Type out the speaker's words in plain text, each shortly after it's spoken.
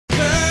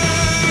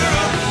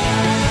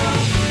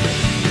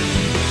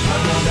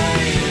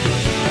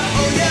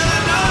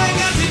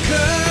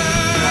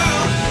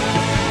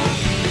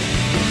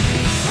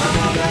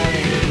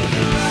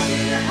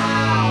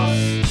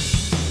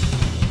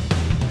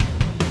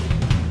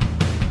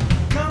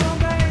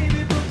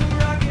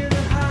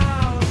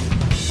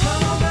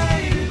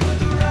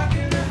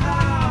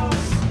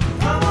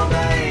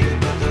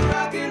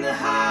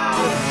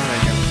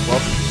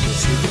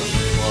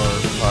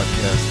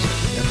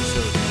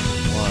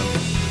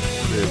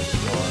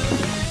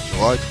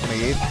July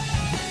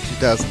 28th,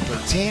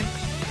 2013.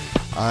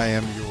 I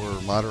am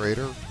your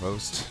moderator,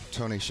 host,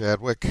 Tony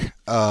Shadwick,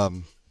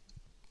 on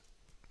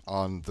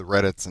the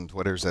Reddits and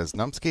Twitters as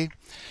Numbski.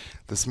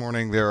 This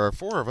morning there are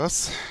four of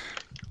us.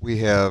 We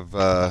have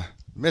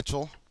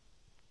Mitchell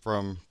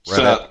from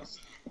Reddit,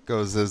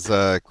 goes as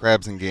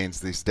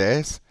crabzngainz these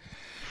days.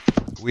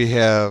 We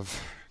have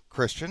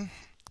Christian,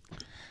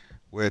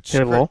 which...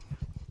 Hello.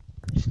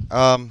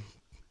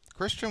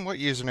 Christian, what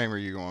username are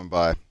you going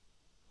by?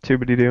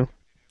 Tubadeedoo.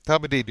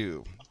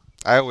 Tubadeedoo.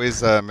 I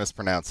always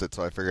mispronounce it,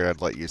 so I figured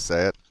I'd let you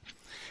say it.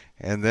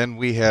 And then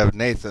we have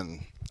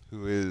Nathan,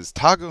 who is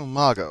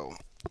tago-mago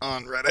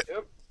on Reddit.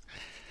 Yep.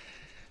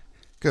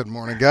 Good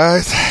morning,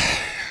 guys.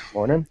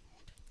 Morning.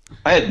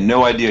 I had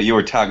no idea you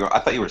were Tago. I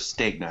thought you were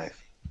Steak Knife.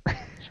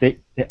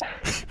 Steak? Yeah.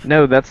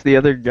 No, that's the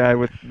other guy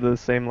with the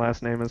same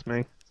last name as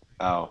me.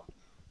 Oh.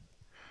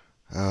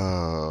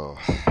 Oh,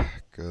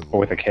 good.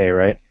 Or with a K,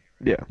 right?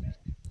 Yeah.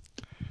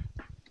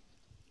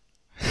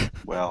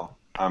 Well,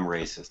 I'm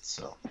racist,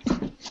 so.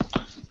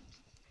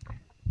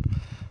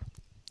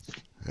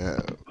 Oh,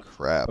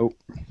 crap. Oh.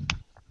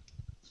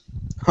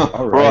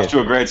 We're off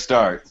to a great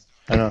start.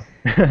 I know.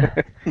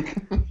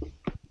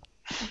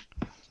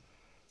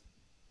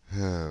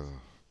 Oh,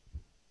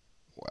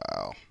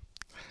 wow.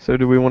 So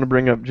do we want to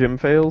bring up gym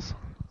fails?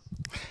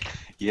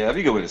 Yeah, that'd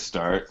be a good way to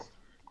start.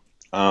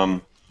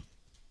 I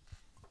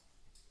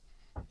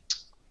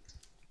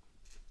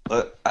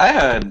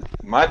had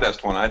my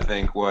best one. I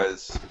think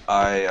was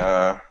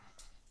I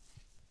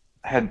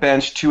had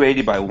benched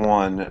 280 by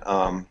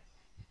 1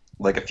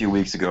 like a few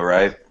weeks ago,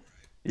 right?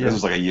 Yeah. This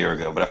was like a year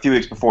ago, but a few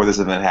weeks before this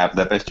event happened,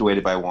 I benched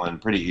 280 by 1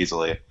 pretty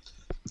easily.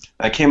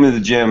 I came into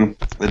the gym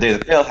the day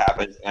the fail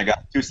happened, and I got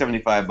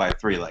 275 by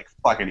 3, like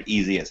fucking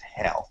easy as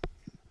hell.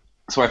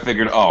 So I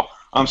figured, oh,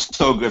 I'm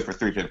so good for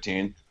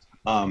 315.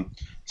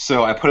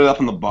 So I put it up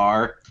on the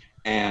bar,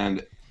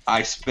 and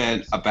I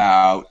spent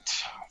about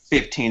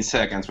 15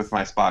 seconds with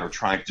my spotter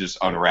trying to just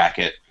unrack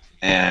it,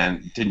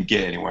 and didn't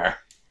get anywhere.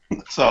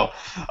 So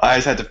I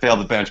just had to fail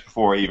the bench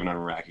before even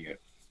unracking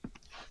it.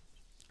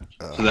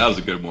 So that was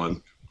a good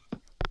one.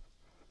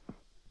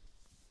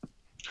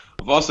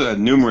 I've also had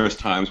numerous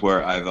times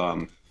where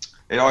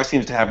it always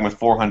seems to happen with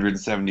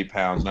 470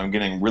 pounds, and I'm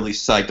getting really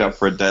psyched up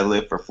for a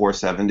deadlift for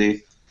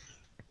 470,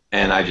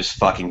 and I just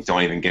fucking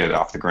don't even get it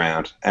off the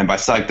ground. And by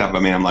psyched up, I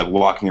mean I'm like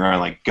walking around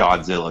like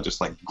Godzilla,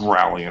 just like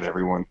growling at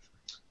everyone.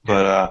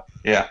 But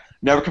yeah,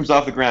 never comes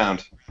off the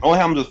ground. Only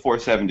happens with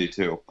 470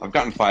 too. I've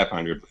gotten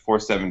 500, but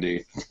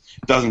 470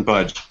 doesn't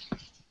budge.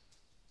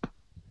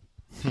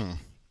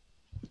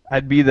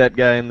 I'd be that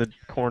guy in the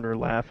corner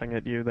laughing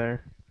at you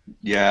there.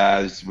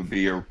 Yeah, this would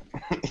be your.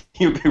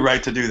 You'd be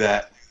right to do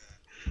that.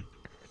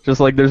 Just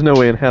like there's no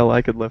way in hell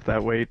I could lift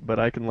that weight, but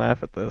I can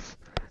laugh at this.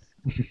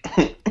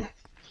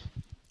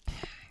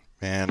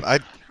 Man,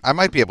 I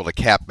might be able to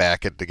cap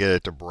back it to get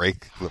it to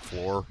break the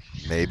floor,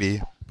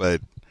 maybe,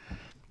 but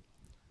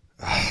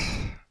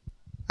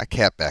I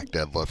cap back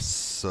deadlift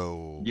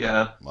so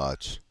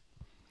much.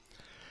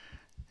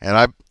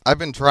 And I've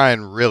been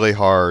trying really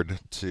hard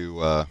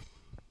to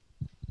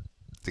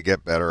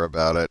get better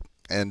about it,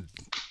 and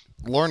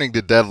learning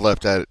to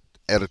deadlift at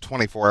a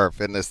 24-hour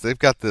fitness, they've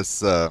got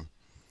this. I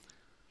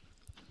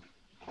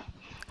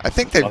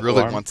think they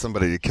really want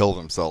somebody to kill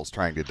themselves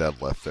trying to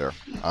deadlift there.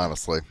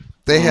 Honestly,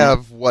 they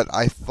have what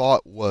I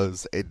thought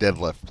was a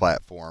deadlift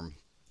platform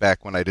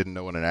back when I didn't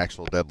know what an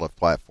actual deadlift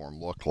platform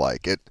looked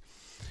like. It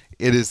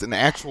is an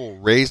actual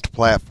raised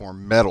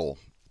platform, metal,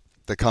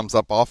 that comes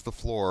up off the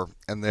floor,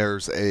 and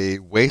there's a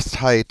waist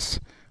height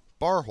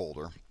bar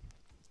holder,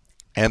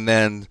 and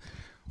then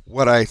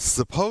what I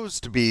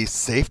suppose to be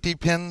safety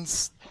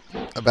pins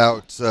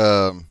about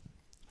 2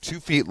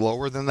 feet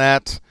lower than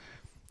that,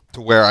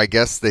 to where I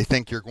guess they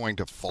think you're going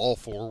to fall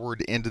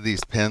forward into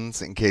these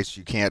pins in case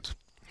you can't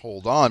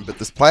hold on. But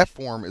this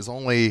platform is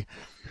only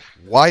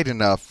wide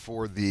enough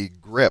for the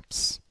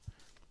grips.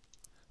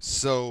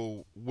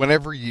 So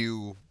whenever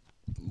you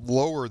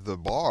lower the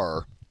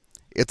bar,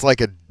 it's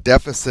like a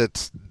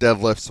deficit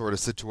deadlift sort of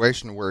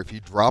situation where if you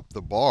drop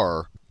the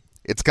bar,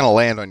 it's going to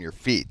land on your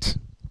feet.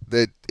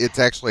 That it's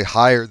actually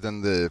higher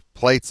than the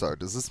plates are.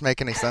 Does this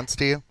make any sense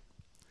to you?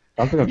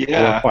 Sounds like a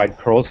glorified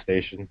curl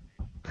station.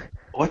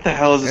 What the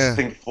hell is this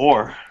thing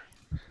for?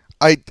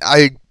 I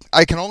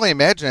can only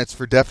imagine it's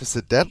for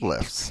deficit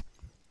deadlifts.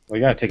 Well,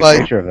 you gotta take a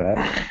picture of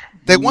that.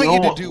 They want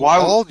you to do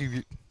all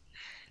you.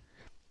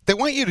 They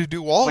want you to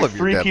do all like of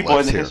your deadlifts. 3 people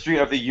in the here. history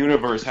of the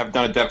universe have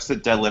done a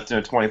deficit deadlift in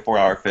a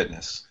 24-hour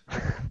fitness.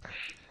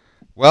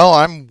 Well,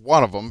 I'm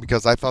one of them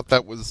because I thought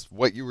that was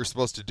what you were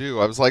supposed to do.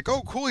 I was like,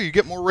 oh, cool, you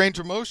get more range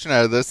of motion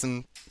out of this,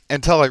 and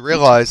until I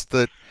realized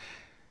that,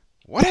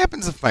 what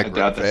happens if my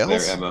grip fails?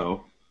 That's their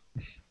MO.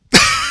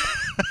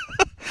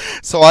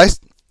 So I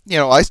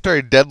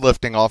started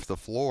deadlifting off the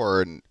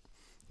floor and,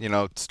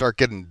 start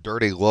getting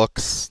dirty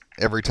looks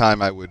every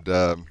time I would,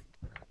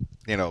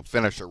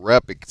 finish a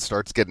rep. It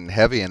starts getting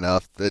heavy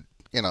enough that,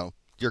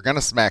 you're going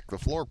to smack the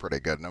floor pretty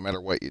good no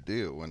matter what you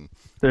do. And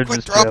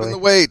quit dropping the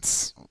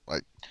weights.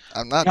 Like,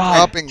 I'm not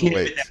dropping the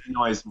weights. That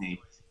annoys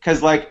me.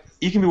 Because, like,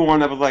 you can be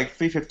warmed up with like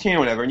 315 or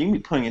whatever, and you can be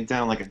putting it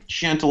down like a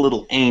gentle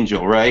little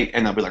angel, right?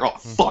 And they'll be like, "Oh,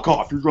 fuck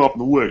off, you're dropping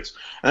the weights."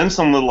 And then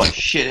some little like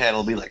shithead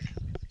will be like,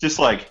 just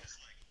like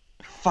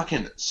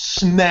fucking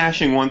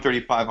smashing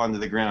 135 onto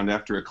the ground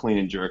after a clean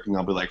and jerk, and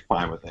I'll be like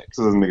fine with it because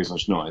it doesn't make as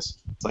much noise.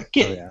 It's like,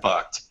 get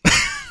fucked.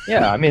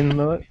 Yeah, I mean,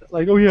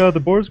 like, oh yeah, the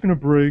bar's gonna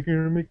break, you're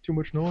gonna make too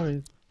much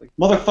noise. Like,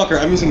 motherfucker,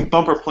 I'm using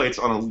bumper plates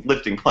on a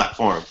lifting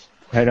platform.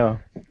 I know.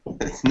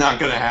 It's not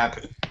gonna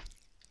happen.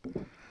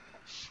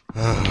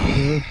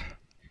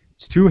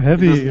 It's too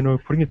heavy,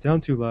 putting it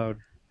down too loud.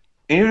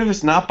 Even if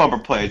it's not bumper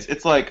plates,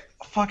 it's like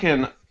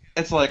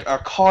it's like a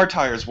car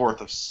tire's worth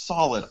of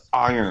solid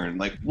iron.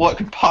 Like, what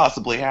could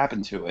possibly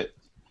happen to it?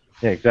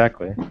 Yeah,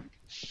 exactly.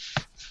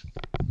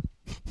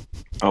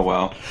 Oh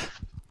well.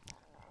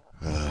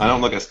 I don't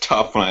look as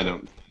tough when I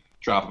don't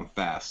drop them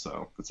fast,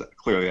 so it's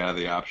clearly out of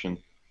the option.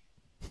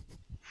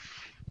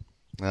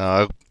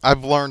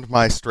 I've learned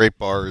my straight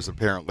bar is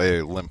apparently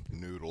a limp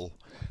noodle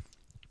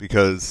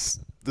because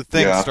the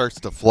thing starts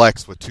to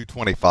flex with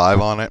 225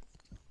 on it.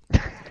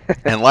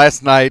 And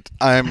last night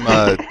I'm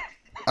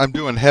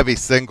doing heavy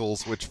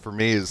singles, which for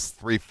me is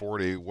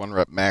 340. 1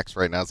 rep max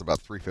right now is about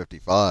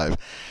 355.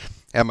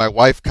 And my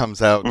wife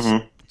comes out.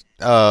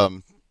 Mm-hmm.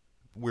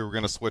 We were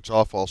going to switch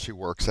off while she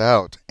works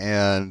out,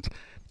 and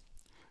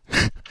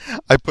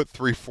I put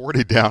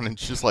 340 down, and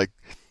she's like,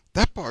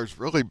 "That bar's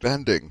really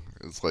bending."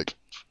 It's like,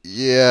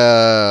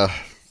 yeah,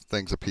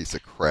 thing's a piece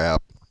of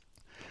crap.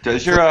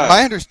 Does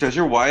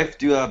your wife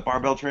do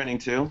barbell training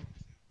too?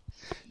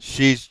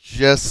 She's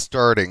just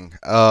starting.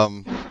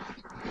 Last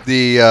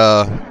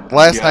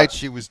night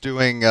she was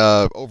doing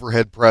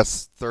overhead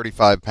press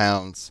 35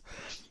 pounds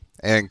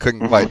and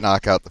couldn't quite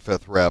knock out the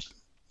 5th rep.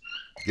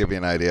 Give you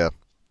an idea.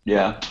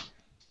 Yeah.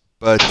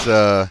 But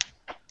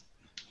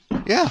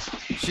yeah,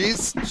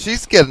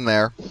 she's getting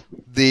there.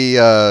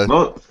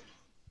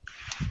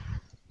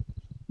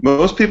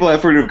 Most people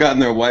I've heard who've gotten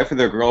their wife or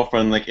their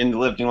girlfriend like into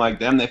lifting like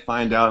them, they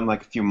find out in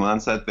like a few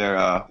months that their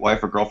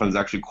wife or girlfriend is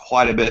actually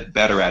quite a bit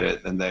better at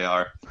it than they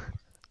are.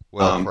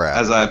 Well, crap.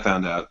 As I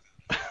found out.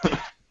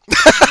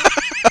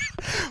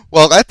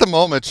 Well, at the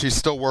moment, she's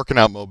still working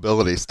out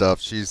mobility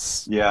stuff.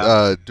 She's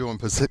doing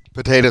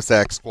potato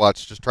sack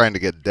squats, just trying to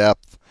get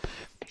depth.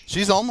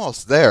 She's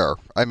almost there.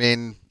 I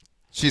mean,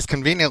 she's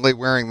conveniently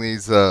wearing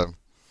these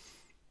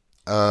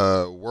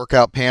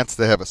workout pants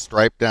that have a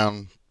stripe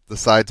down the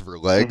sides of her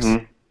legs.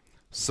 Mm-hmm.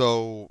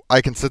 So I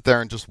can sit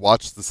there and just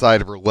watch the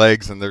side of her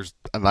legs, and there's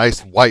a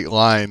nice white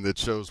line that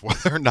shows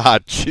whether or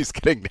not she's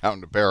getting down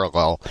to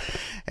parallel.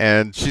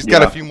 And she's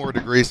got a few more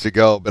degrees to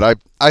go, but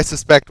I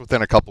suspect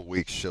within a couple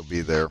weeks she'll be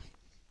there.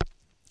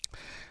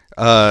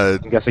 I'm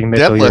guessing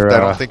deadlift, I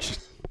don't think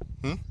she's...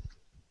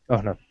 Oh,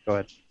 no, go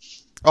ahead.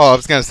 Oh, I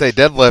was going to say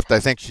deadlift, I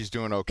think she's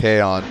doing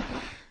okay on.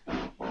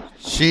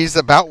 She's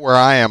about where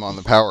I am on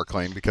the power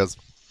clean because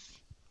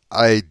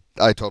I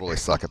totally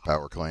suck at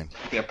power clean.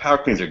 Yeah, power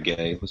cleans are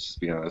gay. Let's just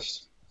be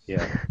honest.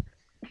 Yeah.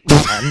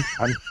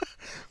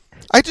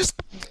 I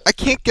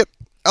can't get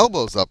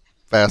elbows up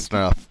fast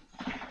enough.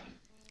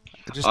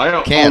 I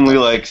only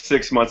like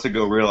 6 months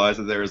ago realized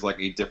that there is like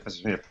a difference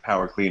between a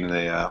power clean and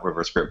a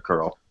reverse grip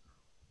curl.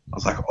 I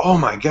was like, oh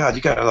my god,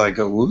 you gotta like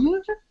go.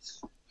 What?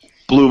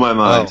 Blew my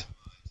mind. Oh.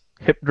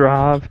 Hip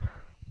drive.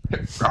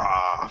 Hip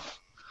drive.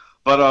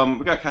 But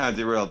we got kind of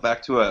derailed.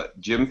 Back to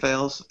gym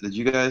fails. Did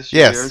you guys share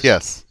Yes, yours?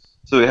 yes.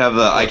 So we have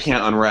the I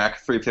can't unrack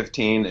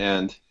 315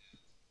 and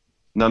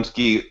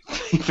numbski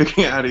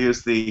figuring out how to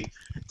use the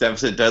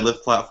deficit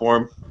deadlift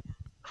platform.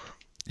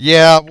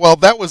 Yeah, well,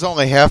 that was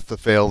only half the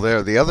fail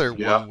there. The other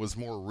one was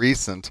more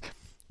recent.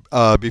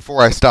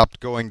 Before I stopped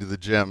going to the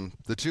gym.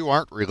 The two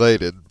aren't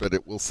related, but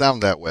it will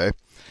sound that way.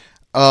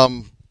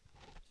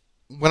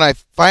 When I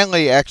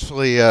finally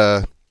actually,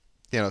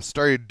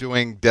 started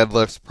doing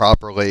deadlifts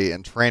properly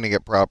and training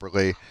it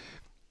properly,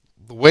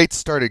 the weights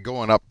started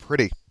going up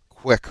pretty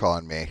quick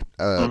on me.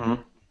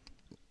 And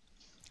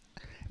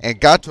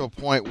got to a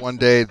point one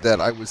day that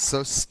I was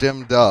so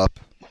stimmed up.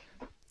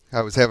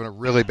 I was having a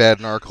really bad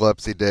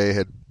narcolepsy day,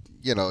 had,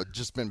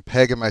 just been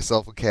pegging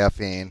myself with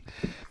caffeine,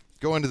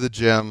 going to the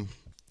gym,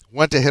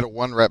 went to hit a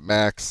 1 rep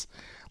max,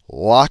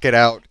 lock it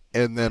out,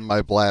 and then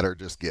my bladder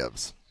just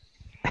gives.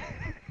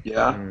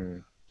 Yeah.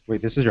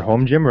 Wait, this is your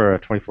home gym or a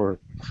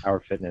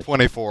 24-hour fitness?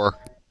 24.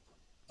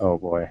 Oh,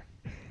 boy.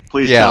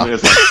 Please tell me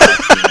it's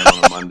like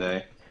on a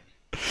Monday.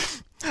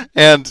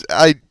 And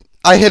I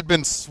had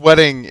been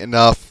sweating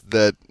enough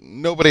that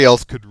nobody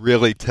else could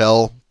really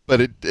tell,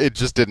 but it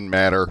just didn't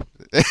matter.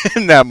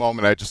 In that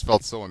moment, I just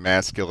felt so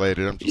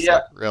emasculated. I'm just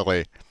like,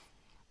 really?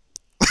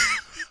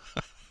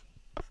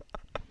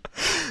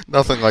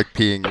 Nothing like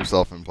peeing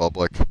yourself in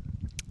public.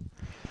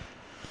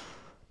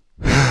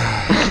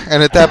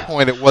 And at that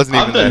point, it wasn't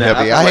even that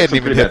heavy. I hadn't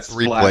even hit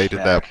 3 plate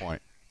at that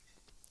point.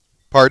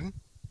 Pardon?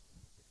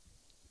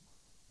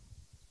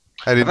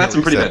 I've had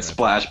some pretty bad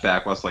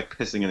splashback whilst like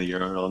pissing in the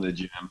urinal in the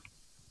gym.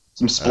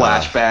 Some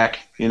splashback,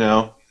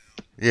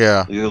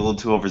 Yeah. You're a little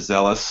too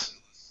overzealous.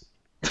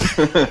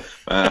 Basically,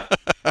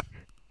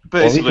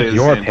 well,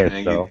 your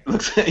piss, though.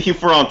 You,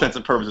 for all intents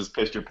and purposes,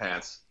 pissed your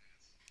pants.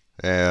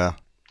 Yeah.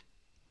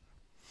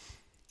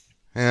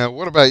 Yeah.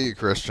 What about you,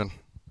 Christian?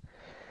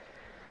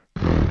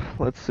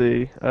 Let's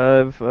see.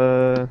 I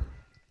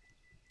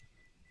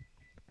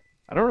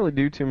don't really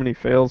do too many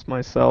fails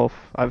myself.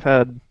 I've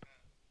had,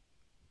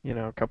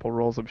 a couple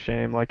rolls of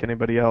shame like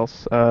anybody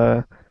else.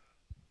 I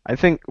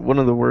think one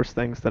of the worst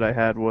things that I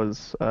had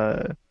was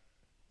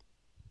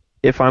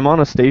if I'm on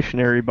a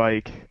stationary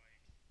bike,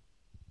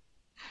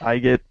 I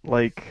get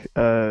like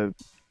a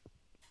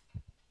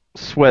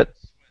sweat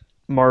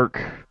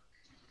mark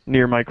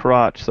near my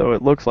crotch, so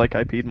it looks like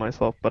I peed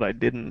myself, but I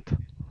didn't.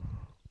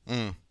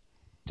 Mm.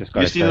 Just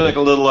You got see like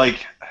a little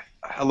like,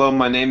 hello,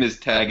 my name is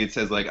tag. It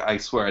says like, I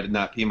swear I did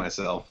not pee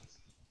myself.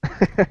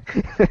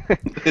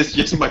 It's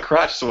just my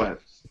crotch sweat.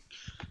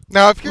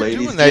 Now, if you're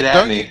Ladies, doing that, get at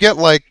don't me. you get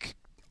like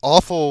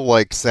awful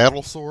like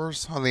saddle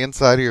sores on the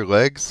inside of your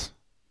legs?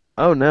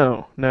 Oh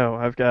no,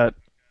 I've got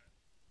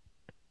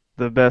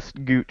the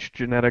best gooch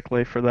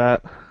genetically for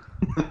that.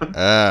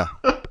 Ah.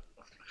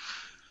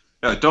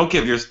 No, don't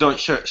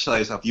shut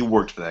yourself. You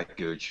worked for that,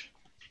 Gooch.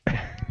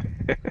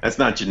 That's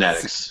not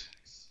genetics.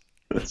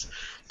 That's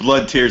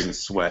blood, tears, and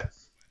sweat.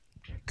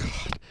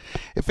 God.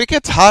 If it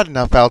gets hot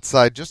enough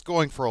outside, just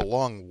going for a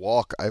long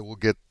walk, I will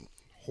get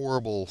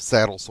horrible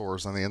saddle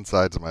sores on the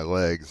insides of my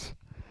legs.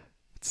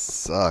 It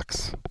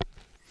sucks.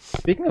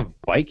 Speaking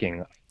of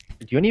biking,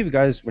 do any of you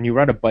guys, when you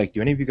ride a bike,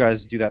 do any of you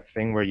guys do that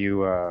thing where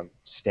you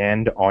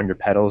stand on your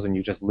pedals and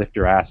you just lift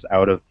your ass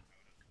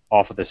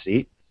off of the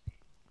seat?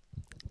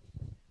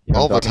 You know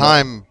All what I'm the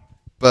talking time,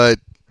 but,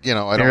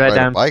 I don't ride a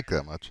down. bike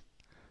that much.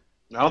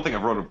 I don't think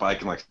I've rode a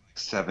bike in like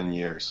 7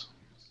 years.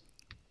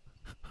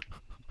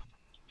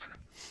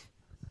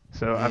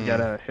 So I've got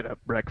to hit up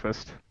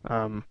breakfast.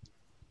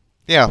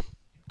 Yeah.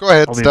 Go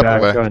ahead, I'll be step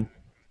back. away. Go ahead.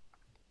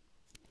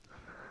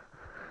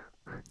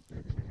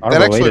 On a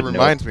That actually related note-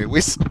 reminds me,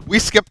 we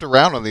skipped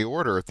around on the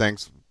order of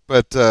things,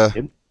 but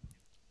Yep.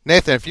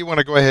 Nathan, if you want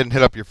to go ahead and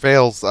hit up your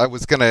fails, I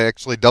was going to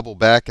actually double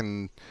back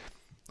and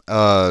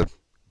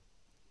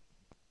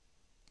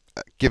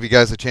give you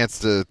guys a chance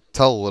to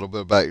tell a little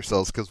bit about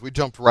yourselves, because we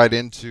jumped right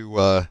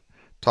into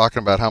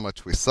talking about how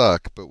much we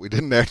suck, but we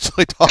didn't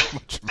actually talk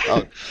much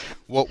about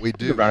what we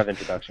do Good round of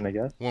introduction, I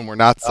guess. when we're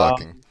not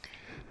sucking.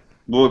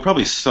 Well, we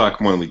probably suck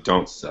more than we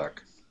don't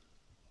suck.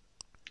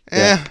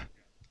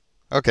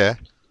 Okay.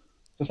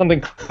 So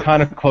something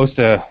kind of close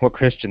to what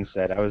Christian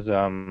said. I was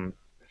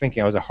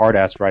thinking I was a hard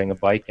ass riding a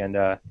bike and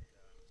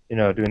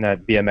doing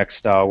that BMX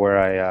style where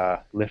I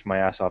lift my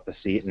ass off the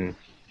seat and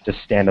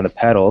just stand on the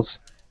pedals,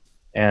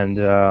 and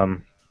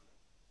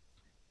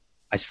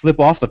I slip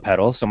off the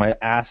pedal, so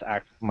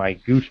my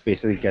gooch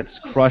basically gets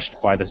crushed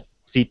by the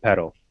seat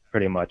pedal,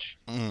 pretty much.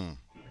 Mm.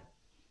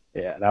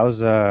 Yeah,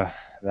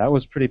 that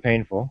was pretty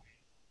painful.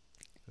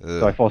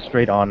 So I fall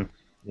straight on.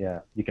 Yeah,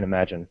 you can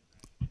imagine.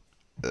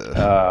 See,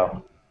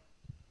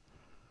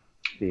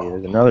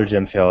 there's another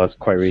gym fail that's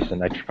quite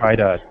recent. I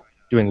tried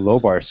doing low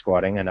bar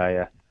squatting, and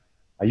I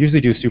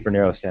usually do super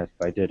narrow stance,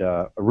 but I did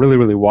a really,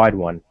 really wide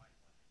one,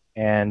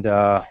 and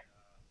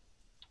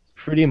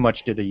pretty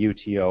much did a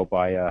UTO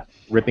by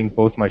ripping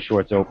both my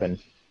shorts open.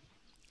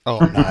 Oh,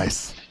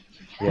 nice.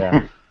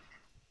 Yeah.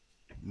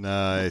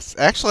 Nice.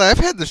 Actually, I've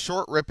had the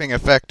short ripping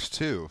effect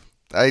too.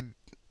 I've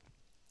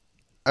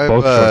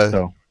Both shorts,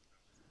 though.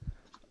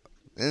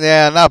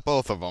 Yeah, not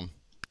both of them.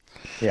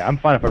 Yeah, I'm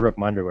fine if I rip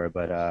my underwear,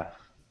 but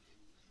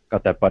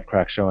got that butt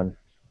crack showing.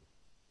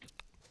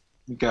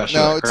 Gosh,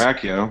 No, that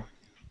crack, yo.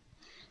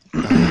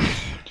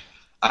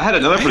 I had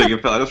another pretty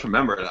good fail. I just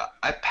remembered.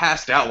 I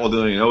passed out while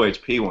doing an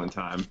OHP one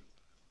time.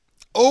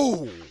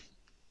 Oh!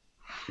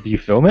 Did you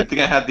film I it?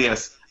 think I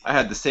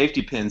had the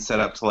safety pin set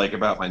up to like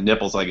about my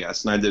nipples, I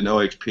guess, and I did an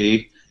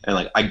OHP, and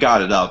like I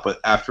got it up, but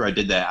after I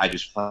did that, I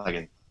just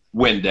fucking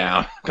went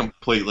down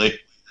completely.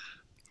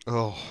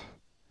 Oh.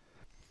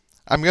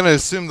 I'm going to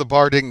assume the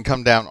bar didn't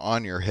come down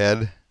on your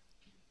head.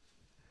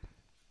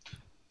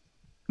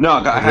 No,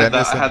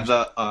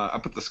 I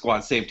put the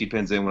squat safety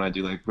pins in when I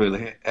do like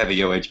really heavy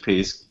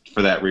OHPs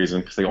for that reason,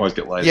 because they always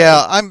get light.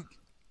 Yeah,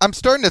 I'm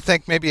starting to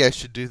think maybe I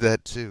should do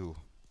that too.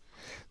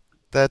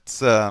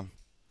 That's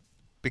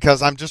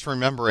because I'm just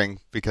remembering,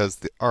 because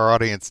our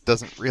audience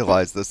doesn't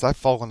realize this, I've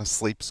fallen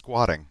asleep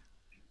squatting.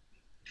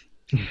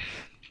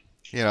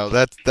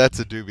 That's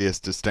a dubious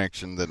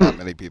distinction that not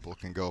many people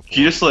can go for.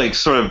 You just like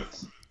sort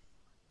of.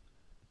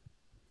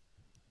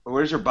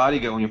 Where's your body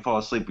go when you fall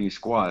asleep when you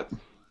squat?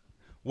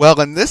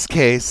 Well, in this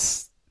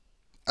case,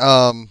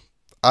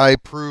 I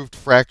proved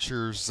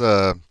Fracture's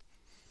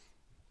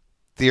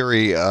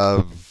theory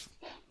of,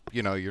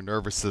 your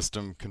nervous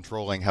system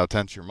controlling how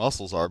tense your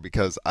muscles are,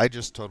 because I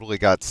just totally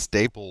got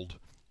stapled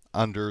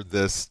under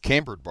this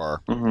cambered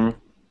bar.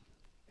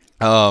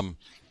 Mm-hmm.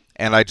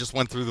 And I just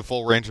went through the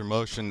full range of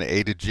motion,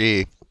 A to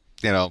G,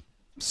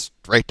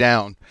 straight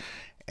down,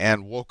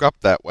 and woke up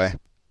that way.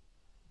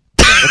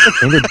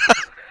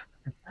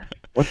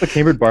 What's the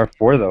cambered bar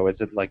for, though? Is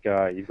it like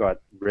you've got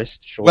wrist,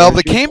 shoulder? Well,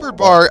 the cambered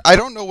bar, I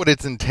don't know what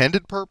its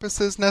intended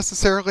purpose is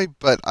necessarily,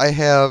 but I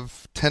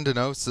have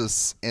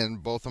tendinosis in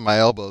both of my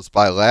elbows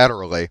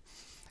bilaterally,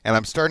 and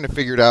I'm starting to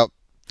figure it out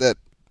that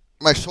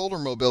my shoulder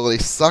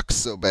mobility sucks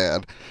so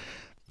bad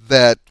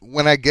that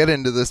when I get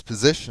into this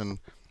position,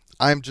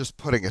 I'm just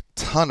putting a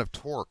ton of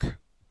torque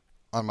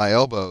on my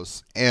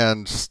elbows,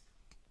 and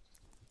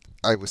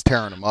I was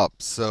tearing them up.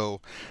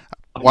 So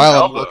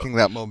while I'm working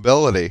that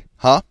mobility,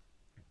 huh?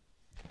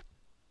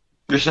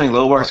 You're saying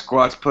low bar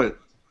squats put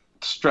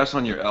stress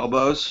on your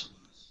elbows?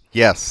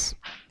 Yes.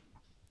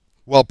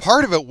 Well,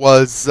 part of it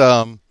was,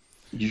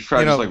 you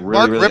tried to like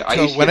really. I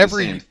used to do the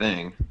same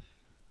thing.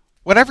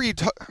 Whenever you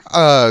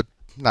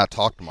not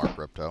talk to Mark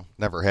Ripto,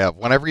 never have.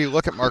 Whenever you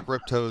look at Mark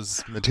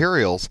Ripto's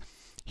materials,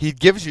 he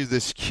gives you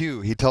this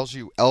cue. He tells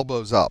you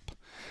elbows up.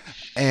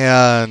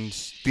 And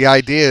the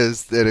idea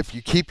is that if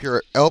you keep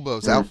your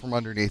elbows out from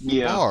underneath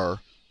the bar,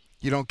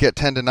 you don't get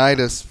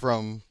tendonitis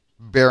from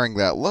bearing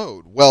that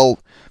load. Well,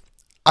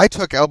 I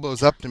took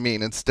elbows up to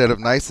mean instead of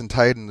nice and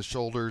tight in the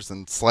shoulders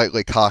and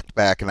slightly cocked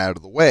back and out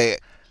of the way,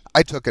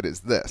 I took it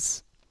as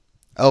this.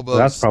 Elbows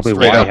that's probably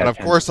straight why up. And of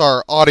course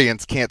our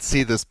audience can't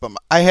see this, but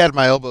I had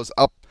my elbows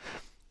up,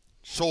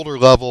 shoulder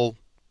level,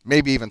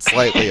 maybe even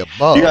slightly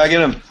above. You gotta get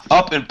them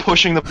up and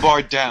pushing the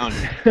bar down.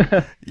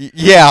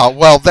 Yeah,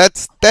 well,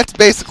 that's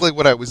basically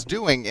what I was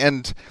doing,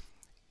 and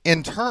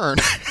in turn,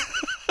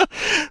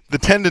 the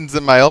tendons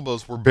in my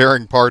elbows were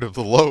bearing part of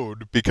the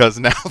load because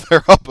now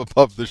they're up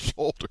above the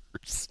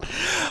shoulders.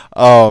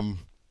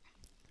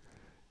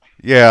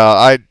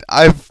 Yeah,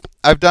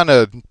 I've done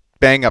a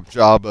bang-up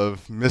job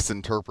of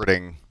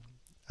misinterpreting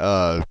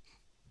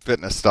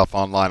fitness stuff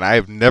online. I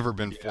have never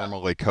been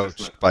formally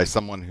coached by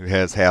someone who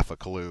has half a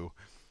clue.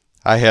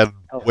 I had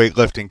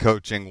weightlifting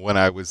coaching when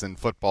I was in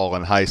football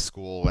in high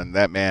school, and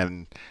that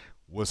man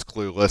was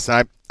clueless.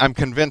 And I'm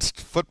convinced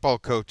football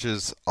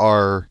coaches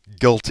are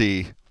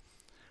guilty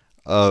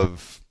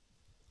of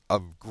a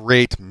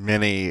great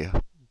many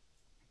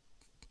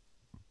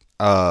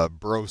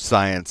bro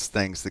science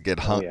things that get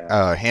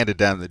handed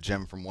down in the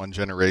gym from one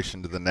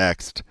generation to the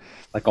next.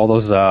 Like all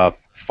those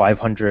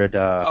 500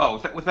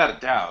 without a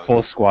doubt.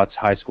 full squats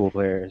high school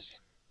players.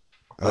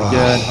 Like,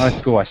 yeah, in high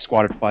school I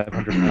squatted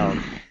 500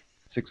 pounds,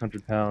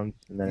 600 pounds,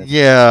 and then it's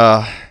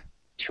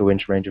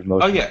 2-inch range of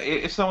motion. Oh yeah,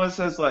 if someone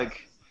says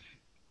like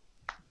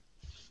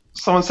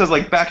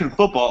back in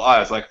football, I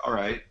was like, all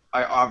right,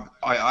 I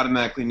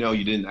automatically know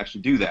you didn't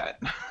actually do that.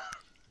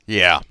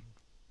 Yeah.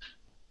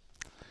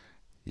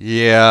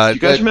 Yeah. Do you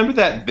guys remember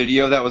that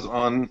video that was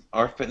on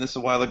Our Fitness a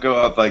while ago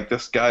of like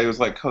this guy who was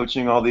like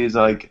coaching all these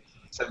like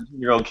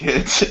 17-year-old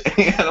kids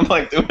and I'm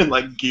like doing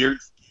like geared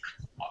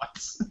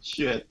squats and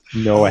shit?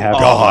 No, I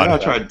haven't. I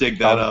gotta try to dig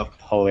that up.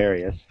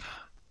 Hilarious.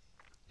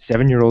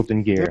 7-year-olds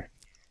in gear.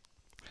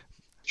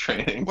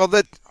 Training. Well,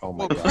 God.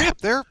 crap,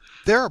 there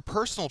are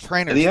personal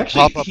trainers. And he that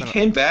actually pop up he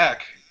came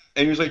back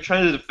and he was like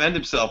trying to defend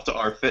himself to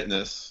Our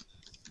Fitness.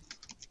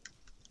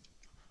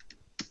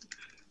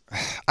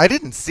 I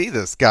didn't see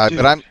this guy, Dude.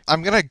 but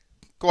I'm gonna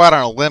go out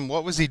on a limb.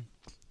 What was he?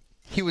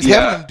 He was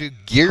having him do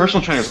gear.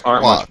 Personal trainers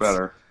aren't much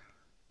better.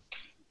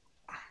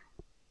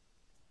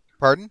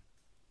 Pardon?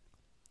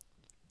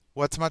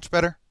 What's much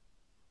better?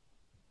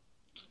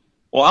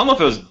 Well, I don't know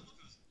if it was.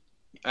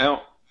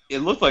 It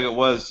looked like it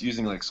was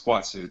using like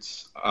squat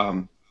suits.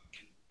 And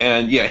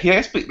yeah, he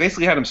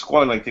basically had them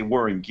squatting like they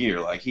were in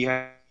gear. Like he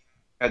had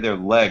their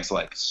legs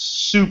like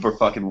super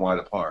fucking wide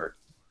apart.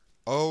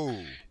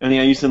 Oh. And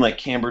yeah, using like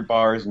cambered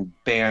bars and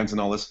bands and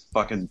all this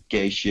fucking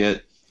gay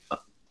shit.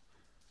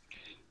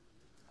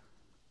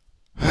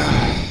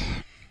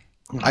 I'm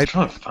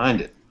trying to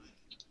find it.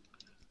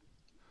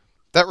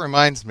 That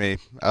reminds me,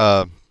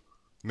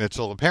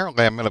 Mitchell,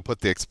 apparently I'm going to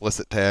put the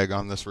explicit tag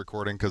on this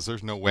recording because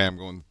there's no way I'm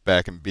going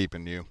back and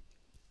beeping you.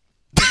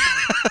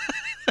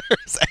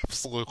 There's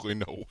absolutely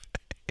no way.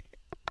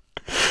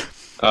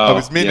 Oh, I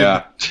was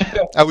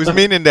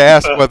meaning to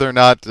ask whether or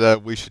not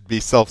we should be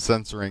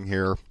self-censoring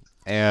here,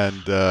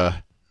 and no,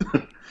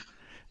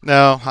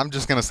 I'm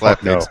just going to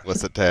slap the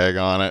explicit tag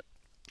on it.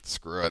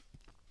 Screw it.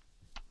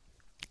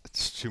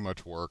 It's too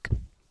much work.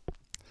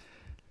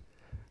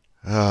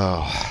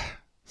 Oh.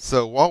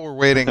 So while we're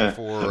waiting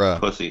for...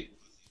 Pussy.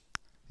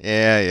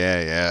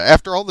 Yeah.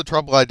 After all the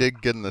trouble I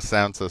did getting the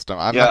sound system,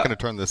 I'm not going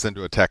to turn this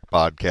into a tech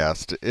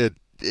podcast.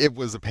 It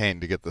was a pain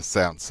to get the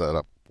sound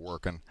setup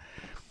working.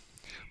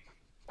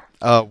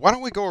 Why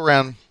don't we go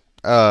around...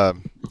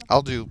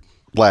 I'll do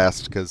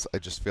last because I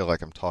just feel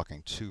like I'm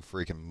talking too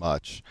freaking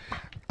much.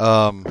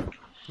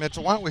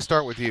 Mitchell, why don't we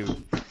start with you?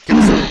 Give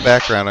us a little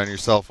background on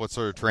yourself, what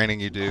sort of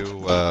training you do,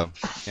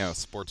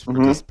 sports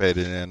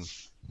participated in,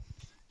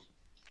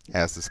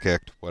 asses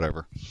kicked,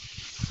 whatever.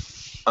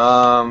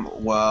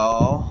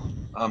 Well,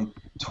 I'm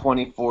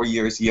 24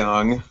 years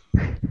young.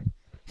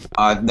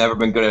 I've never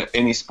been good at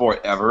any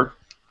sport ever.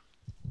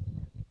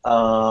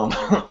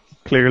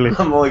 Clearly.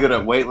 I'm only good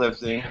at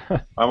weightlifting.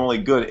 I'm only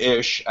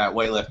good-ish at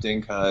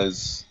weightlifting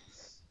because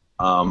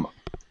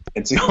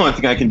it's the only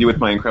thing I can do with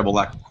my incredible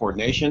lack of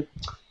coordination.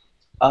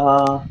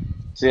 So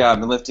yeah, I've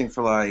been lifting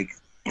for like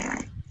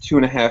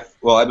 2.5.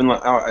 Well,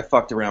 I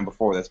fucked around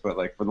before this, but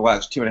like for the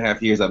last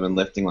 2.5 years, I've been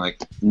lifting like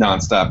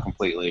nonstop,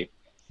 completely.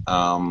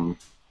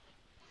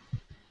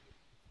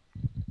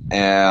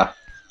 Yeah.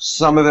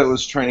 Some of it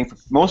was training for,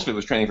 most of it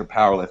was training for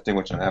powerlifting,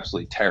 which I'm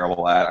absolutely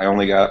terrible at. I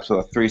only got up to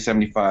a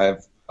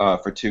 375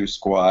 for 2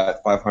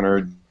 squat,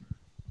 500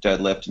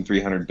 deadlift, and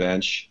 300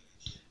 bench,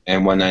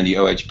 and 190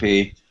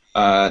 OHP.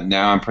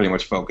 Now I'm pretty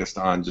much focused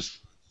on just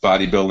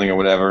bodybuilding or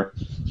whatever.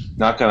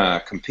 Not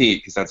gonna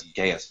compete because that's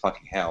gay as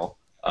fucking hell.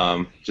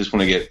 Just want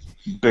to get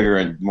bigger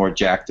and more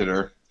jacked at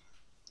her.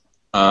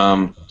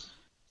 And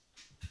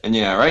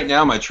yeah, right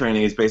now my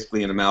training is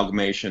basically an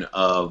amalgamation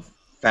of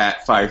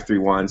Fat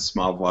 531,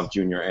 Smaldlov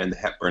Jr., and the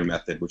Hepburn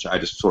method, which I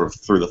just sort of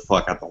threw the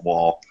fuck at the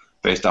wall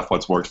based off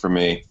what's worked for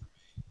me.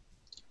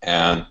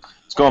 And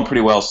it's going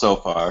pretty well so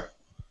far.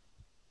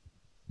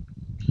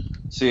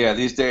 So yeah,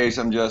 these days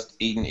I'm just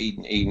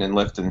eating, and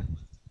lifting.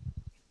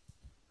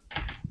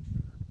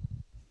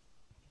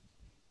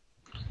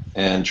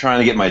 And trying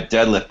to get my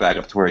deadlift back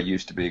up to where it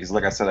used to be. Because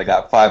like I said, I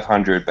got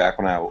 500 back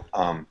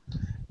when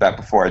back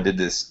before I did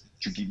this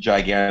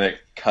gigantic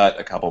cut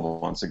a couple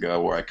of months ago,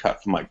 where I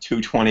cut from like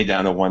 220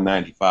 down to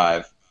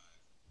 195,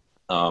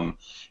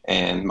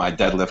 and my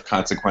deadlift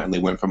consequently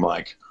went from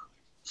like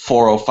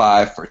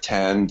 405 for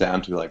 10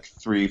 down to like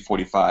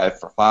 345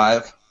 for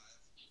 5.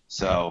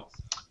 So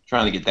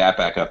trying to get that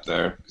back up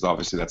there, because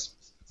obviously that's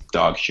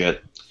dog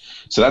shit.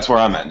 So that's where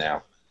I'm at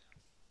now.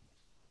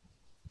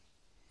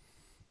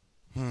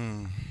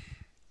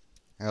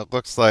 It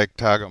looks like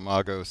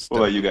tago-mago stepped What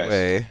about you guys?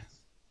 away.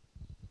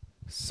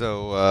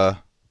 So,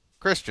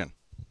 Christian.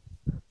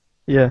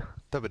 Yeah.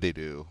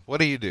 Tubadeedoo. What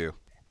do you do?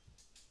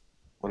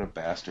 What a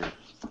bastard.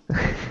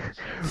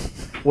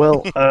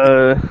 Well,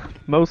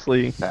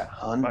 mostly That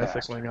Hun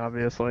bicycling, bastard.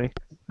 obviously.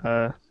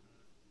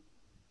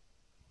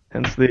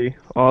 Hence the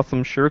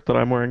awesome shirt that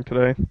I'm wearing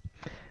today.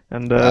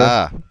 And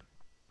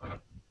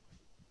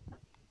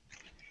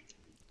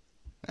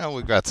Well,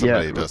 we've got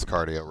somebody who does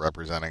cardio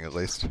representing at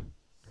least.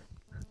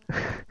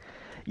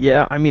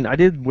 yeah, I mean, I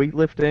did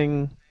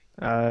weightlifting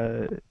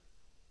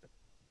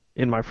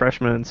in my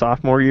freshman and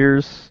sophomore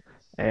years,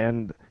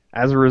 and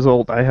as a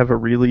result, I have a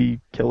really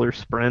killer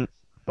sprint,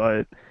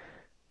 but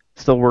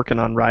still working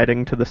on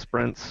riding to the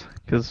sprints,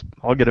 because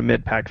I'll get a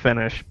mid-pack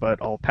finish,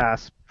 but I'll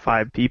pass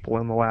 5 people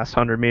in the last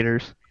 100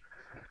 meters.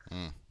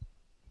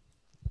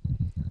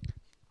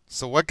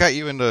 So what got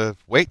you into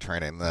weight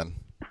training then?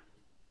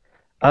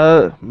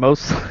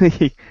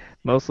 Mostly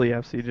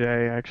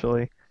FCJ,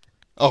 actually.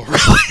 Oh,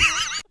 really?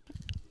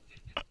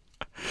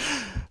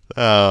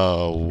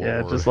 Oh,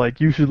 Yeah, Lord. just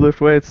like, you should lift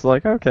weights.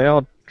 Like, okay,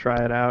 I'll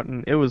try it out,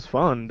 and it was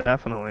fun,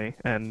 definitely.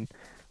 And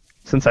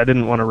since I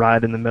didn't want to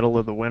ride in the middle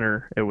of the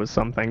winter, it was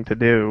something to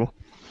do.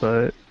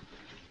 But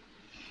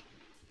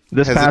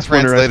this Has it past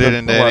winter, I translated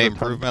spent into a lot any of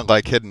time. improvement,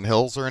 like hidden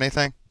hills or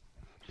anything?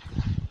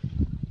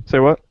 Say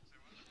what?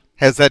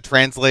 Has that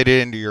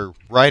translated into your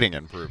riding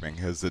improving?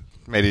 Has it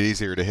made it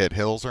easier to hit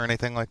hills or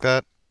anything like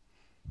that?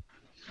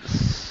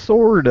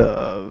 Sort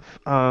of.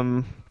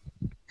 I'm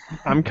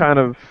kind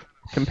of,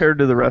 compared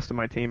to the rest of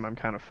my team, I'm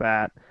kind of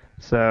fat.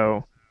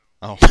 So,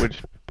 Oh,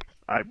 which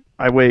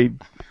I weigh,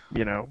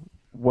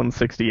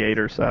 168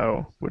 or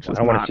so, which is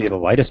I want not. to see the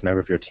lightest member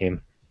of your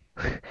team.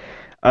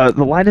 The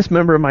lightest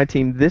member of my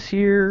team this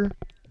year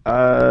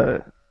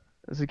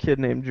is a kid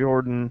named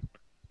Jordan,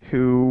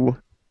 who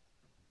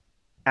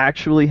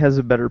actually has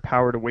a better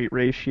power to weight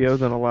ratio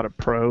than a lot of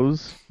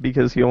pros,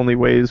 because he only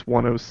weighs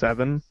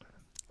 107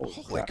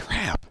 holy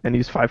crap. and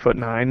he's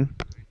 5'9".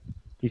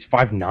 He's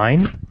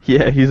 5'9"?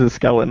 Yeah, he's a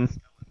skeleton.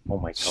 Oh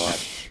my god.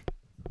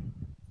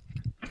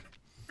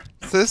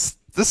 This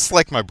is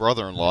like my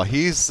brother-in-law.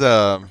 He's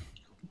What?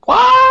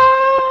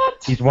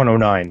 He's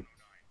 109.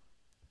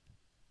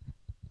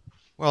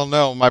 well,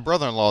 no, my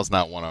brother-in-law is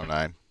not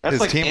 109. That's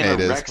His like teammate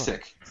is.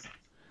 anorexic.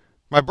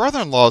 My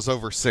brother-in-law is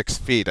over 6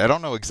 feet. I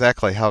don't know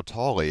exactly how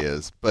tall he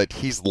is, but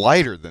he's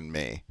lighter than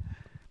me.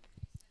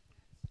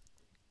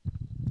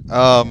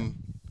 Well,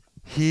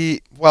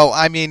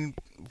 I mean,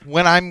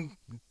 when I'm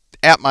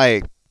at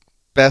my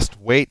best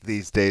weight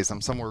these days,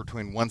 I'm somewhere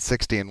between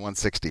 160 and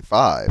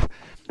 165.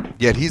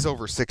 Yet he's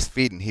over 6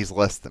 feet and he's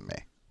less than me.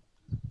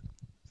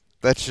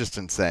 That's just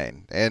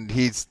insane. And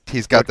he's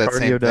got that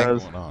same thing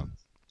going on.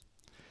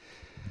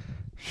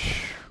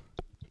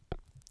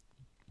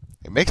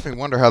 It makes me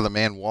wonder how the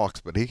man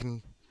walks, but he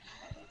can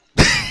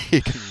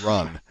he can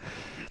run.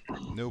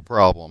 No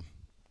problem.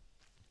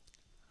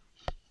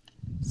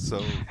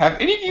 So Have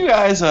any of you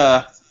guys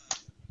oh,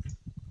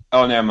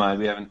 never mind.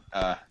 We haven't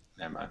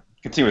never mind.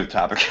 Continue with the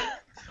topic.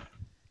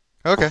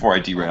 okay. Before I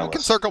derail We can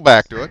us. circle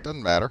back to it,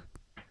 doesn't matter.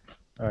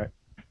 Alright.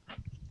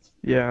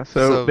 Yeah,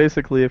 so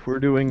basically, if we're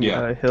doing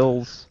Yeah.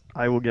 hills,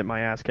 I will get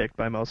my ass kicked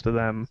by most of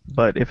them.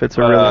 But if it's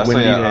a really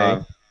windy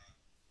day,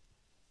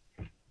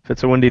 if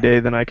it's a windy day,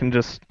 then I can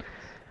just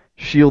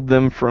shield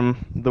them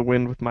from the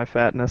wind with my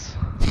fatness.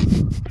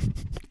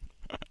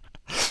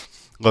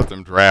 Let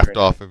them draft Great.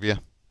 off of you.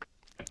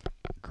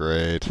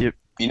 Great. Yep.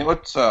 You know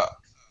what's Oh,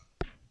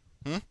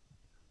 you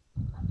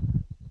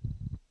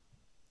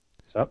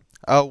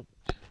know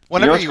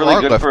whenever what's you really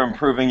are good left, for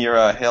improving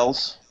your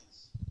hills?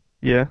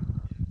 Yeah.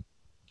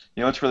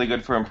 You know what's really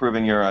good for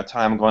improving your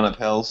time going up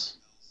hills?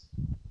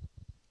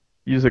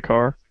 Use a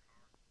car.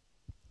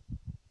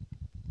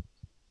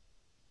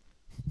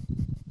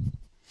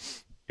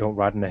 don't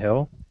ride on the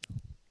hill.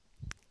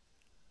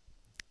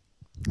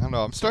 I don't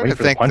know. I'm starting Wait to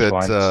for the think that.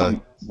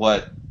 punchline.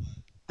 What?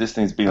 This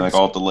thing's being like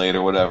all delayed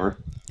or whatever.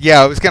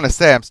 Yeah, I was gonna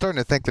say I'm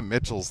starting to think that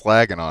Mitchell's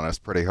lagging on us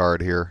pretty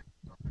hard here.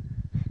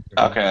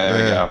 Okay,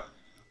 there we go.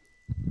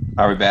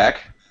 Are we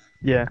back?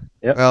 Yeah.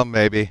 Yep. Well,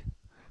 maybe.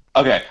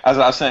 Okay, as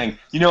I was saying,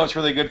 you know what's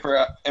really good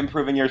for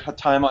improving your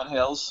time on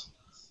hills?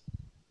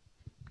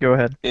 Go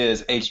ahead.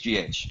 Is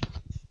HGH.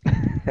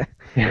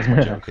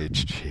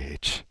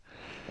 HGH.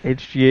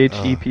 HGH,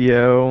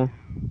 EPO,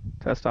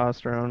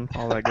 testosterone,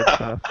 all that good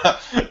stuff.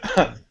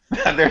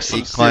 There's some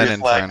Equine serious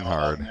and lag friend going on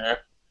hard. there.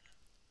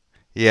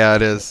 Yeah,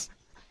 it is.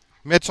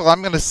 Mitchell,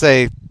 I'm going to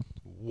say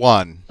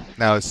 1.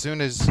 Now, as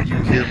soon as you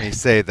hear me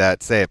say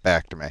that, say it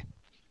back to me.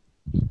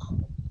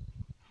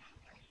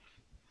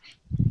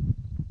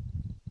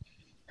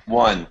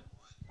 1.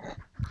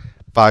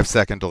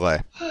 5-second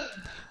delay.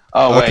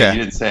 Oh wait, Okay. you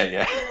didn't say it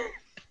yet.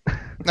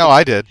 No,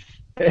 I did.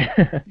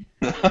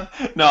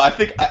 No, I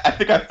think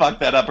I fucked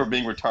that up or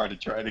being retarded.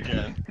 Try it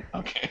again.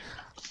 Okay.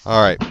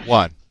 All right,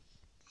 1.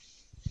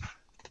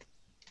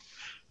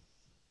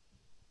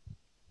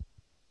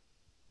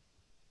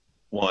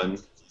 1.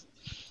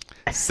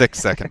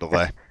 6-second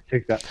delay.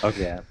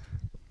 Okay.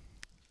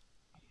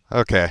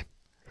 Okay.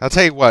 I'll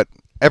tell you what.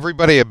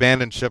 Everybody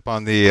abandon ship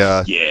on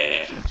the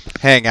Yeah.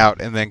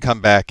 hangout and then come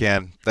back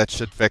in. That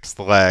should fix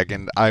the lag,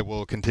 and I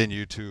will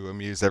continue to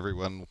amuse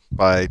everyone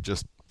by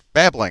just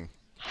babbling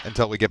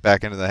until we get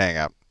back into the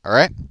hangout. All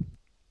right?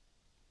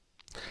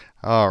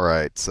 All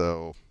right,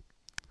 so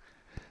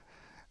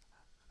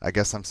I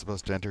guess I'm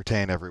supposed to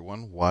entertain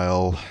everyone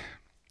while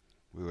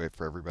we wait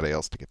for everybody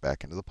else to get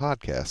back into the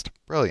podcast.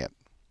 Brilliant.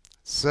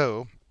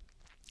 So,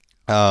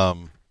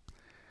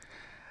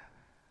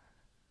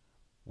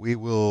 we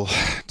will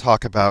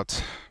talk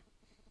about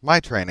my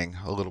training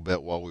a little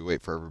bit while we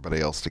wait for everybody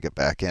else to get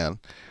back in.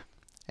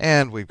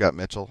 And we've got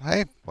Mitchell.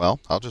 Hey, well,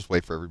 I'll just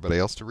wait for everybody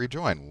else to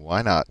rejoin.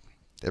 Why not?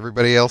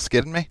 Everybody else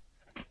getting me?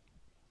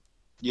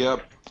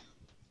 Yep.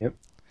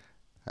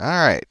 All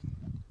right.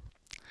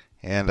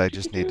 And I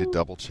just need to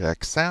double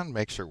check sound,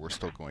 make sure we're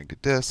still going to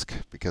disk,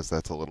 because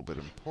that's a little bit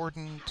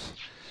important.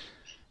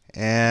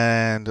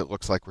 And it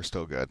looks like we're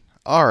still good.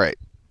 All right.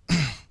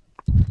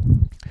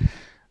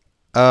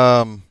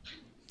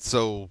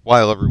 So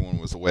while everyone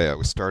was away, I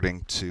was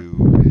starting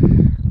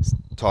to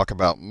talk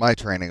about my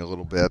training a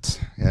little bit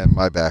and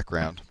my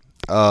background.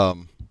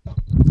 I'm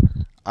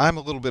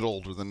a little bit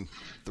older than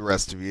the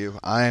rest of you.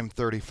 I'm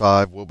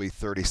 35, will be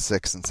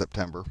 36 in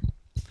September.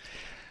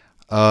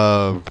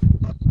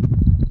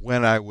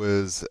 When I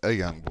was a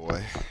young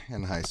boy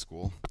in high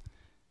school,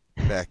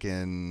 back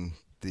in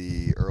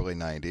the early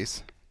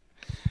 90s,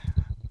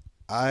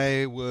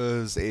 I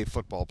was a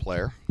football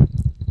player,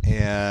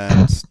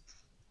 and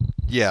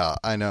yeah,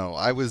 I know,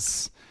 I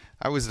was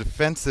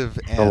defensive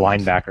and The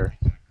linebacker.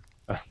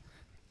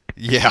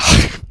 yeah.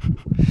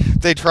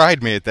 They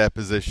tried me at that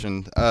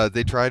position.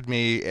 They tried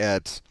me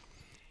at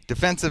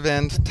defensive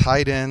end,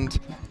 tight end.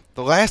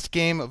 The last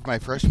game of my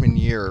freshman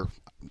year,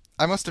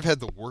 I must have had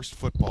the worst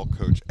football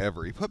coach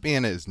ever. He put me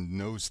in as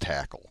nose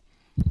tackle.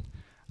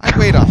 I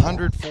weighed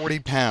 140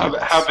 pounds.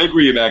 How big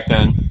were you back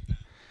then?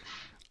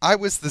 I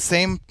was the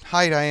same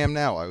height I am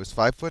now. I was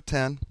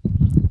 5'10",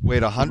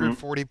 weighed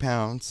 140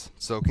 pounds,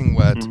 soaking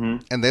wet,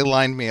 and they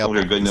lined me up. What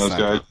a good nose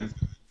guard.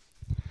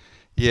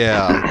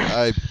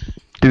 Yeah,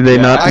 Do they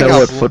not I know got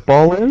what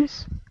football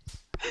is?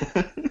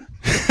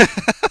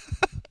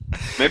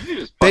 Maybe you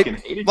just fucking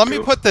hated let you.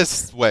 me put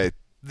this way.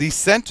 The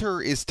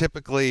center is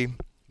typically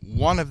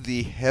one of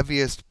the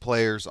heaviest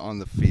players on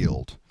the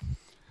field.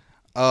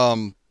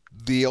 The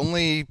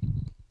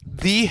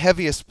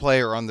heaviest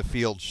player on the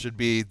field should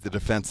be the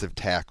defensive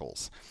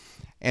tackles.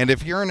 And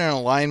if you're in an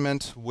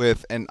alignment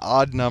with an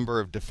odd number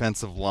of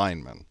defensive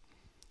linemen,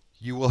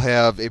 you will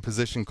have a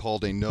position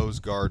called a nose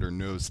guard or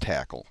nose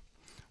tackle,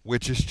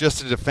 which is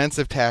just a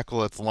defensive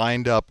tackle that's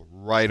lined up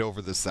right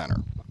over the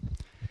center.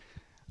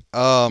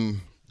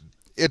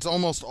 It's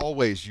almost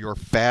always your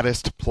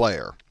fattest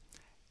player.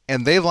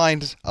 And they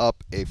lined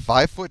up a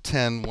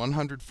 5'10",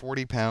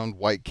 140-pound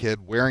white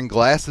kid wearing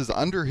glasses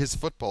under his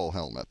football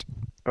helmet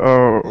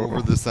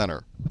over the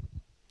center.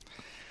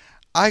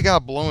 I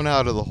got blown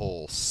out of the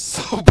hole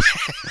so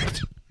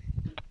bad.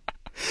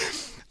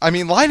 I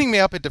mean, lining me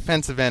up at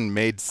defensive end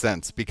made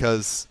sense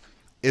because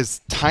as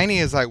tiny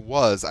as I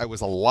was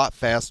a lot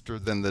faster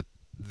than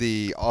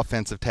the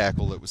offensive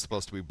tackle that was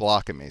supposed to be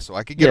blocking me. So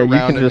I could get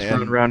around you can just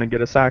run around and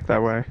get a sack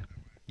that way.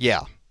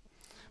 Yeah.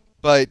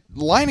 But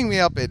lining me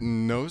up at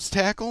nose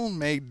tackle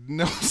made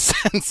no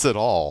sense at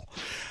all.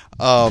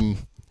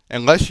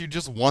 Unless you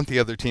just want the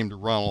other team to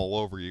run all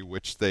over you,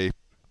 which they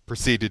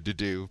proceeded to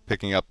do,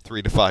 picking up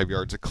 3 to 5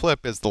 yards a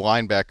clip as the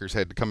linebackers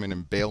had to come in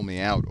and bail me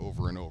out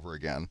over and over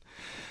again.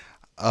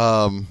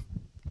 But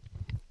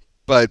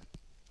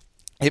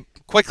it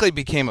quickly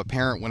became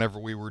apparent whenever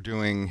we were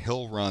doing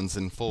hill runs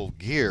in full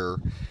gear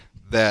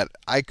that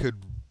I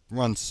could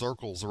run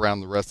circles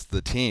around the rest of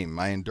the team.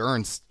 My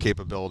endurance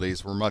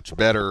capabilities were much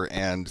better,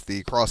 and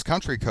the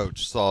cross-country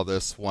coach saw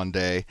this one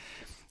day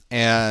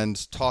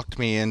and talked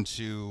me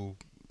into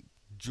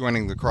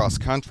joining the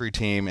cross-country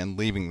team and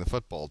leaving the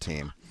football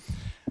team.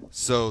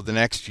 So the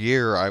next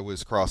year I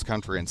was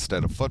cross-country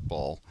instead of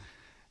football,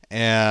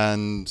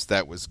 and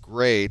that was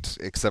great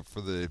except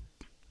for the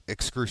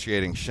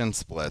excruciating shin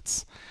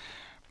splits.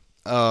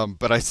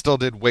 But I still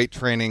did weight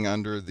training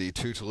under the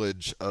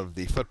tutelage of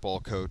the football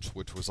coach,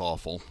 which was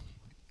awful.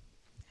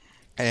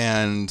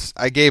 And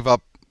I gave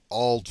up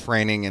all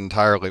training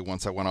entirely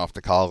once I went off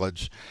to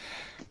college.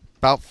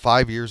 About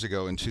 5 years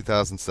ago, in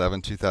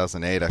 2007,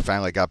 2008, I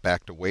finally got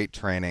back to weight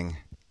training.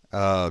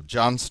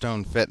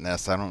 Johnstone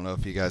Fitness, I don't know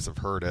if you guys have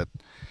heard it.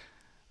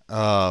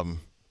 It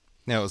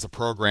was a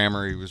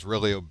programmer. He was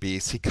really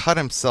obese. He cut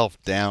himself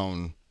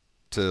down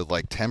to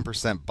like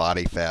 10%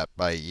 body fat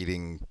by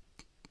eating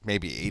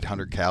maybe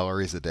 800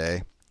 calories a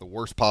day. The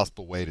worst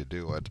possible way to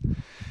do it.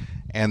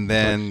 And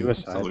then...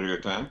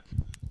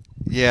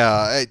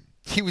 Yeah,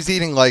 he was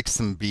eating like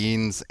some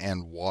beans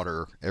and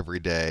water every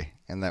day,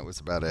 and that was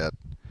about it.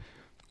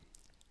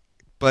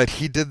 But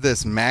he did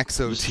this Max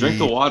OT. Just drink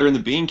the water in the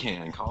bean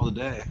can and call it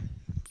a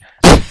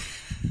day.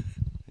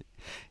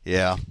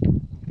 Yeah.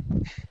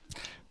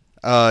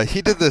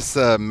 He did this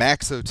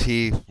Max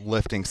OT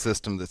lifting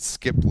system that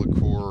Skip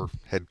LaCour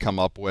had come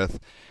up with.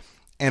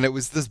 And it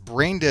was this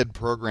brain-dead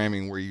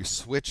programming where you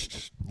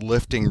switched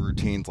lifting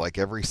routines like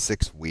every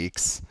 6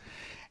 weeks.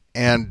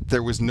 And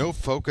there was no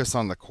focus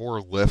on the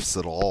core lifts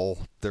at all.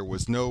 There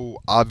was no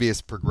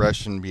obvious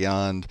progression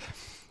beyond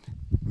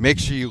make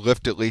sure you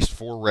lift at least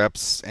 4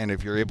 reps, and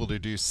if you're able to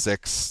do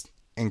 6,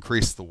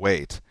 increase the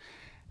weight.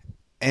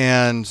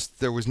 And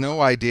there was no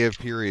idea of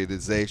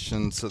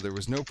periodization, so there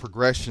was no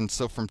progression.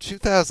 So from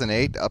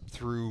 2008 up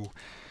through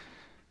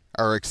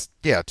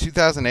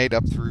 2008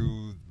 up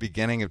through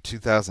beginning of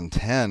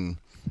 2010,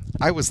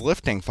 I was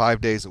lifting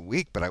 5 days a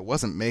week, but I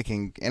wasn't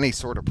making any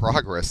sort of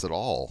progress at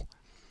all.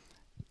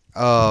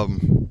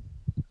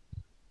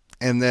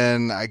 And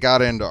then I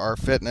got into our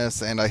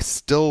fitness, and I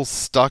still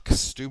stuck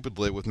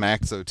stupidly with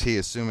Max OT,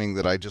 assuming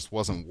that I just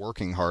wasn't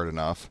working hard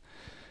enough.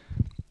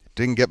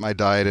 Didn't get my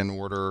diet in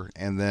order,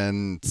 and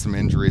then some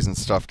injuries and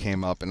stuff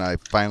came up, and I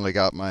finally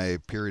got my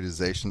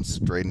periodization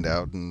straightened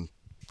out, and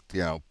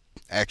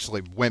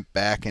actually went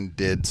back and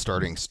did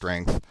starting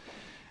strength,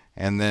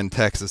 and then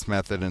Texas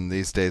method, and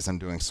these days I'm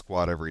doing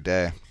squat every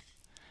day,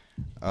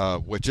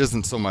 which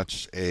isn't so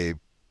much a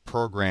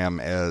program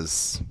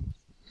as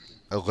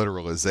a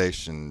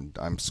literalization.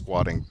 I'm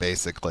squatting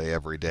basically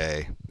every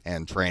day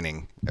and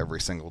training every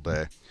single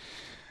day.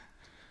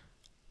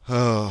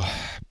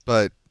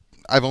 But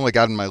I've only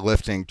gotten my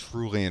lifting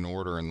truly in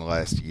order in the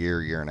last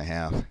year and a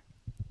half.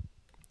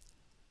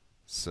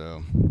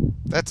 So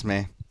that's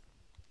me.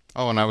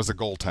 Oh, and I was a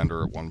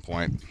goaltender at one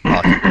point.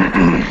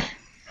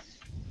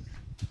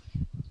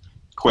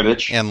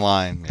 Quidditch. In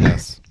line,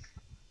 yes.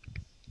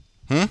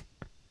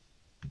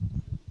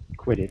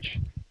 Quidditch.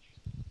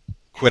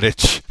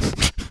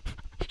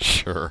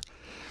 Sure.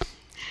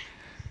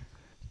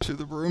 To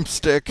the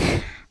broomstick.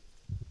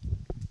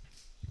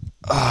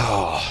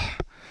 Oh.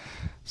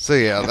 So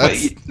yeah,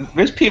 that's...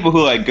 There's people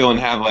who go and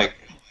have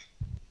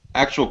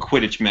actual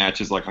Quidditch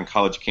matches on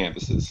college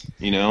campuses,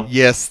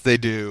 Yes, they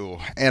do.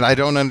 And I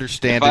don't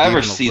understand if it I ever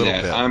even see a little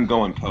that, bit. I'm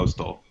going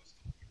postal.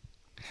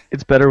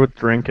 It's better with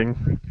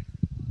drinking.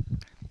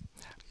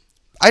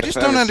 I just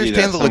don't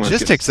understand the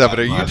logistics of it.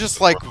 Are you mud.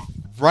 just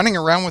running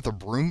around with a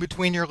broom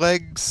between your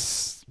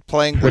legs,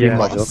 playing Pretty with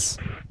much. butts?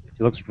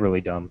 It looks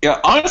really dumb. Yeah,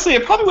 honestly,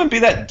 it probably wouldn't be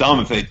that dumb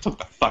if they took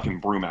the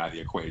fucking broom out of the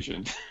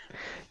equation.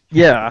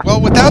 Yeah.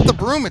 Well, without the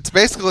broom, it's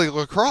basically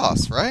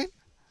lacrosse, right?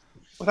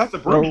 Without the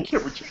broom, you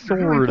can't reach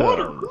your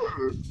water.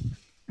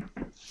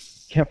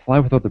 Can't fly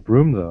without the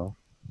broom, though.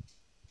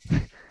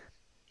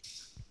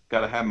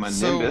 Gotta have my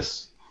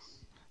Nimbus.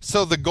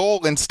 So the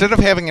goal, instead of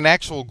having an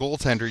actual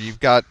goaltender,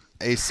 you've got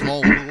a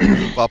small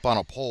loop up on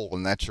a pole,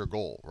 and that's your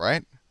goal,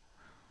 right?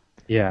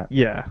 Yeah.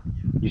 Yeah.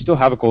 You still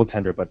have a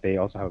goaltender, but they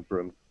also have a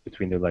broom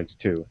between their legs,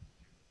 too.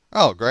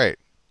 Oh, great.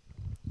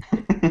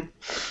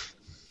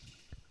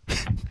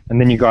 And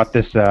then you got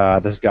this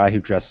guy who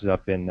dresses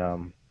up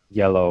in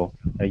yellow,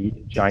 a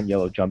giant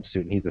yellow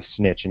jumpsuit, and he's a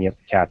snitch, and you have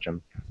to catch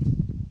him.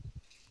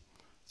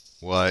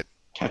 What?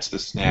 Catch the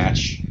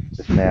snatch.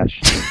 The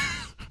Snatch.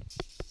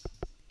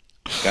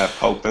 Gotta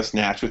poke the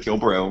snatch with your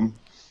broom.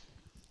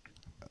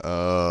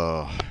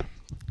 Oh,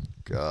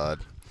 God.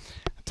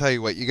 I'll tell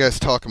you what, you guys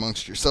talk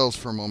amongst yourselves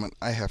for a moment.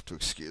 I have to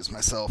excuse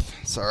myself.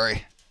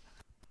 Sorry.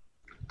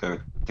 Go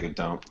take a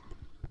dump.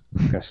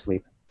 Go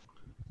sleep.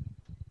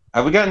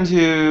 Have we gotten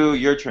to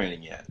your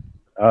training yet?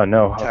 Oh,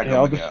 no. Okay,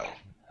 Tago-mago.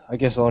 I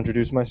guess I'll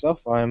introduce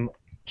myself. I'm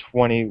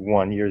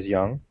 21 years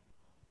young.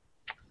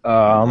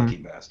 Lucky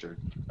bastard.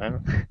 I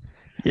know.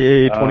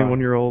 Yay,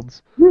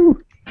 21-year-olds.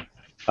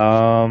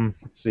 Let's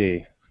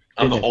see.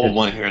 I'm the old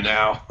one here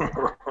now.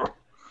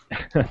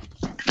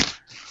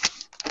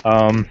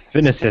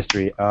 Fitness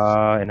history.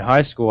 In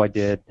high school, I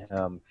did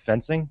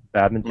fencing,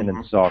 badminton,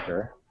 and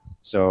soccer.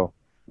 So,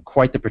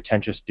 quite the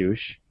pretentious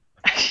douche.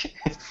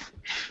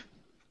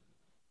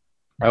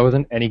 I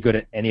wasn't any good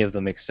at any of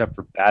them except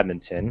for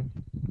badminton.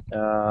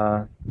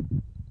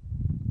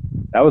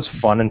 that was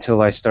fun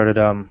until I started.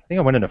 I think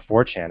I went into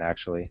 4chan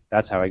actually.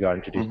 That's how I got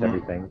introduced to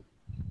everything.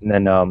 And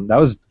then that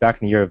was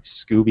back in the year of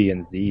Scooby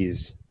and Z's.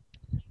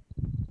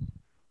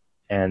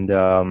 And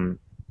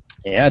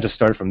yeah, I just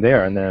started from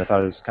there. And then I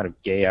thought it was kind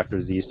of gay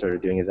after Z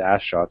started doing his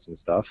ass shots and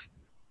stuff.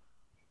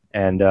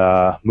 And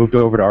moved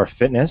over to our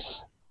fitness,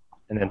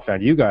 and then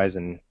found you guys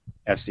in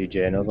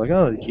FCJ, and I was like,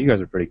 oh, you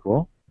guys are pretty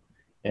cool.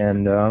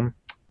 And no,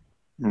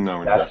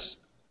 we're that's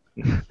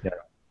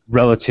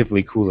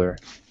relatively cooler.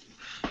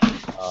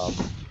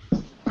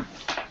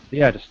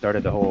 Yeah, I just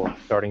started the whole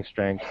starting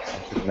strength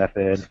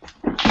method,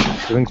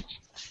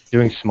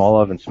 doing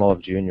small of and small of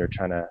junior,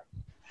 trying to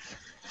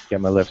get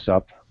my lifts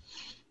up,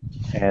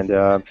 and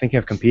thinking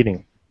of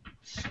competing.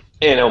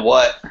 In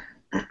what?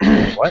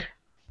 What?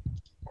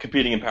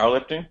 Competing in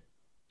powerlifting?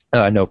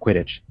 No,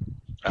 Quidditch.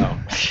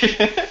 Oh.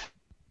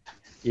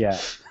 Yeah,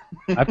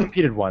 I've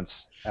competed once,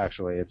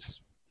 actually. It's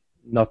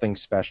nothing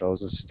special.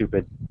 It was a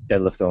stupid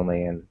deadlift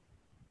only, and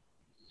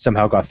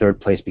somehow got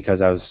third place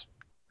because I was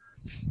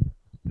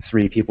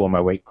 3 people in my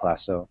weight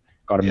class, so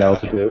got a medal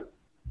to boot.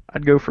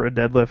 I'd go for a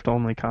deadlift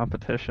only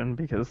competition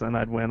because then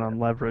I'd win on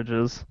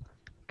leverages.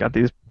 Got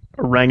these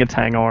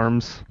orangutan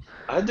arms.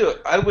 I'd do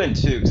it. I'd win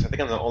too, because I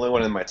think I'm the only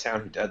one in my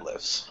town who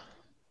deadlifts.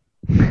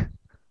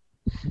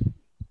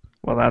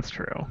 Well, that's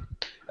true.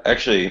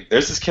 Actually,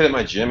 there's this kid at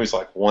my gym who's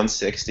like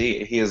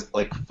 160. He is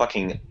like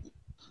fucking.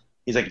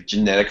 He's like a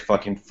genetic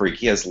fucking freak.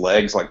 He has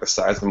legs like the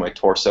size of my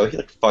torso. He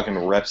like fucking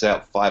reps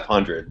out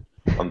 500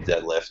 on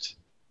deadlift.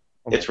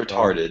 It's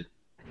retarded.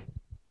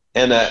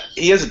 And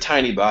he has a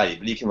tiny body,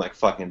 but he can like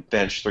fucking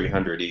bench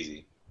 300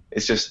 easy.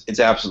 It's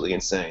absolutely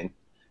insane.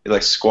 He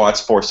like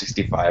squats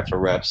 465 for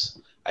reps.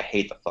 I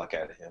hate the fuck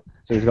out of him.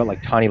 So he's got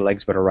like tiny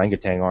legs but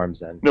orangutan arms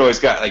then. No, he's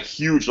got like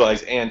huge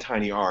legs and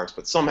tiny arms,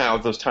 but somehow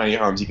with those tiny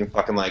arms he can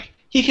fucking like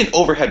he can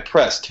overhead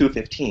press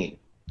 215.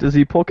 Does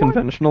he pull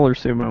conventional or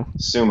sumo?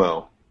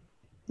 Sumo.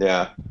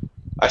 Yeah.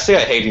 I say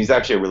I hate him. He's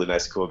actually a really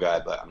nice, cool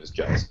guy, but I'm just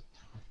jealous.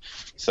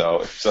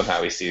 So if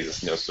somehow he sees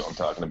this and knows what I'm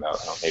talking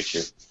about, I don't hate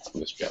you. I'm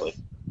just jelly.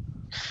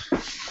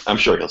 I'm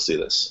sure he'll see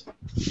this.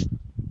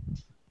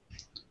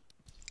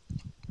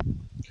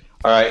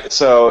 Alright,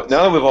 so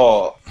now that we've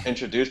all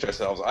introduced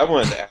ourselves, I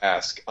wanted to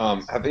ask,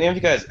 have any of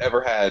you guys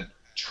ever had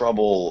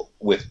trouble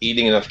with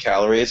eating enough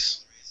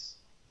calories?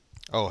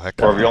 Oh,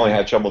 heck. Or have you only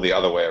had trouble the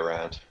other way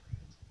around?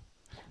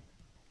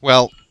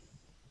 Well...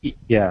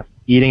 Yeah,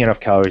 eating enough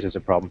calories is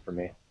a problem for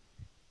me.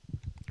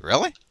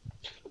 Really?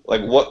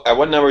 Like, at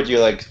what number do you,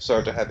 like,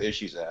 start to have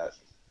issues at?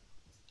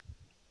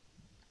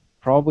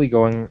 Probably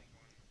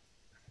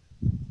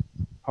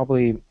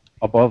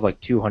above,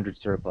 like,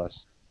 200 surplus.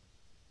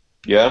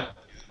 Yeah?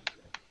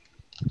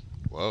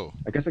 Whoa.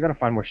 I guess I gotta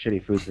find more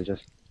shitty foods to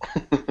just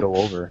go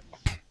over.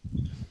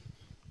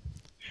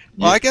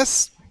 Well, I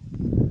guess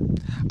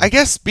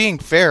being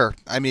fair,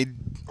 I mean,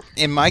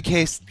 in my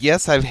case,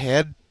 yes, I've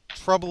had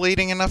trouble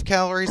eating enough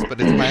calories, but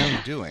it's my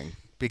own doing.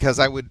 Because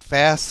I would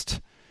fast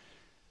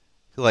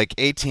like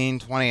 18,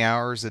 20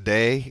 hours a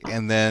day,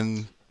 and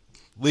then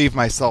leave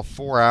myself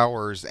 4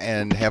 hours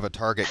and have a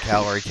target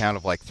calorie count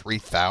of like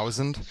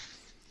 3,000.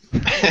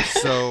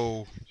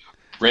 So...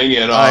 Bring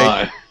it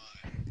on!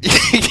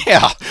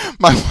 Yeah,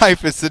 my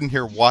wife is sitting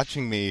here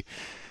watching me,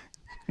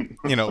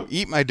 you know,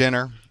 eat my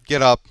dinner,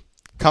 get up,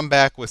 come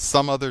back with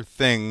some other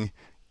thing,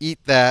 eat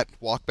that,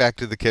 walk back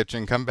to the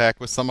kitchen, come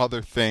back with some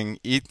other thing,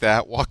 eat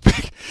that, walk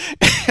back.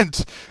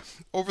 And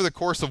over the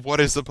course of what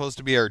is supposed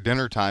to be our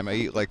dinner time, I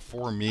eat like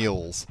 4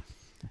 meals.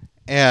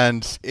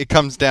 And it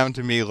comes down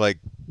to me like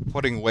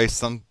putting away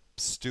some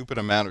stupid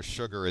amount of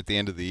sugar at the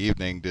end of the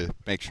evening to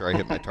make sure I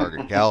hit my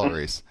target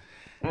calories.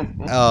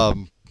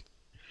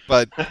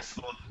 But...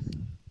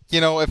 You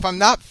know, if I'm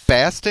not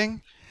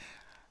fasting,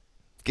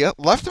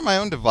 left to my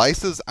own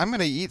devices, I'm going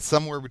to eat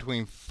somewhere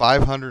between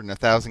 500 and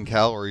 1,000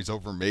 calories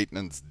over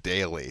maintenance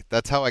daily.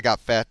 That's how I got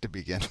fat to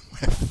begin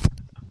with.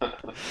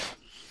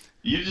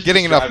 You just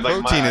getting enough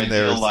like protein my in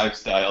there.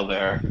 Lifestyle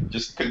there,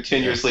 just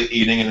continuously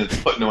eating and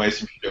then putting away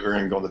some sugar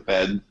and going to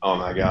bed. Oh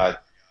my god.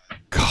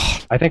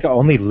 God. I think I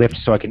only lift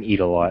so I can eat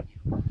a lot.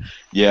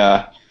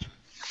 Yeah.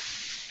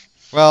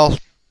 Well,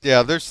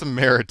 yeah, there's some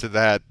merit to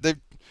that.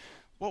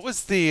 What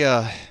was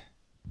the...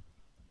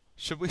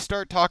 Should we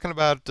start talking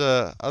about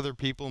other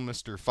people,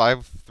 Mr.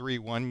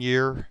 531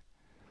 year?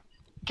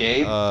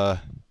 Gabe?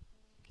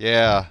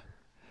 Yeah.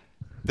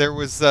 There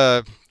was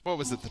what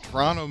was it? The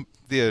Toronto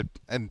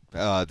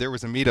there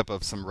was a meetup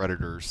of some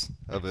Redditors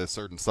of a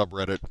certain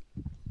subreddit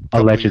a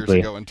couple years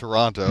ago in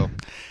Toronto,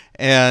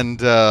 and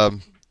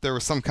there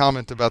was some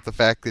comment about the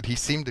fact that he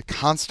seemed to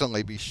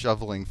constantly be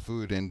shoveling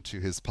food into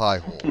his pie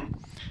hole.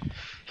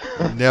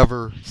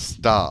 Never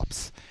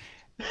stops.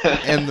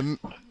 And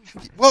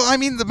well, I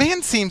mean, the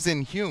man seems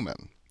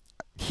inhuman.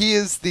 He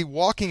is the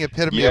walking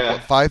epitome of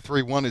what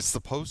 531 is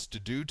supposed to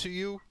do to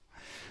you.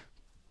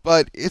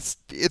 But it's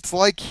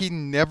like he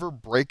never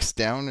breaks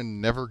down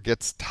and never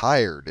gets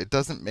tired. It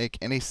doesn't make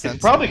any sense.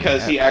 It's probably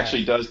because he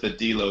actually does the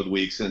deload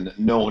weeks and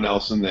no one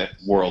else in the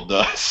world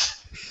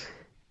does.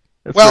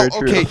 That's Well,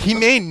 very true. okay, he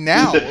may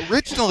now.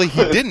 Originally,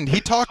 he didn't.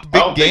 He talked I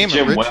big don't game.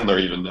 think Jim Wendler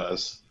even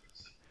does.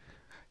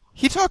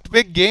 He talked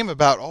big game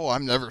about, oh,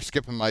 I'm never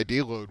skipping my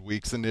deload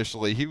weeks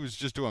initially. He was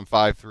just doing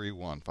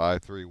 5-3-1,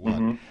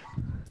 5-3-1,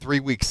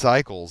 3-week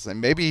cycles, and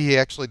maybe he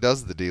actually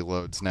does the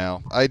deloads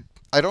now. I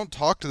don't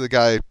talk to the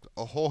guy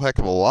a whole heck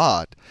of a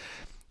lot.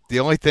 The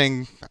only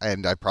thing,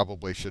 and I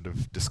probably should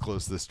have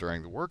disclosed this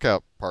during the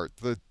workout part,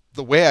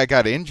 the way I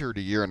got injured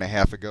a year and a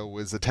half ago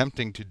was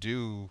attempting to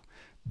do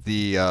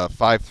the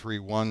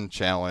 5-3-1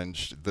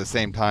 challenge the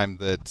same time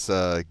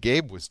that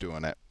Gabe was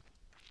doing it.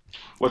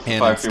 What's the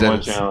And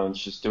 5-3-1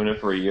 challenge? Just doing it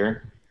for a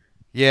year?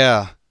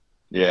 Yeah.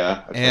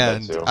 Yeah, I've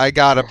And that too. I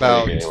got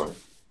about Anyway.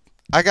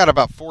 I got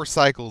about 4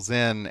 cycles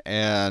in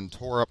and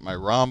tore up my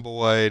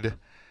rhomboid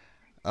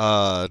to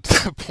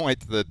the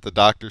point that the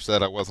doctor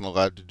said I wasn't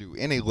allowed to do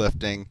any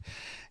lifting,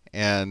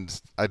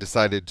 and I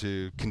decided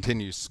to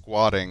continue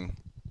squatting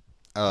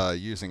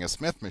using a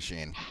Smith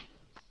machine,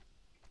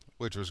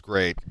 which was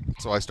great.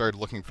 So I started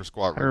looking for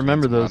squat routines. I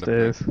remember and those wound up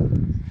days.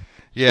 doing-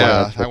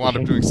 Yeah, Smith I wound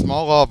up machine? doing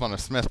small lob on a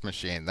Smith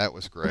machine. That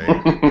was great.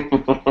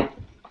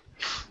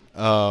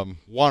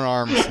 One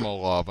arm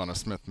small lob on a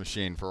Smith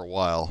machine for a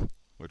while,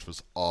 which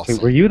was awesome.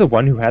 Wait, were you the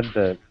one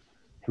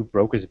who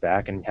broke his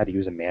back and had to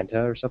use a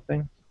manta or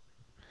something?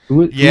 Who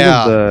was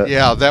the...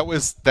 Yeah, that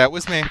was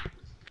me.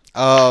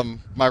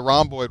 My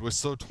rhomboid was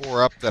so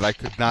tore up that I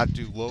could not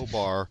do low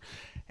bar,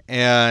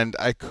 and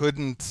I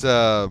couldn't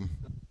support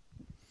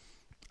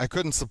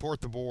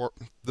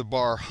the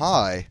bar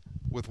high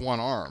with one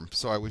arm.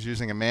 So I was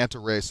using a manta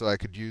ray so I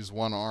could use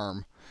one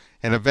arm,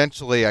 and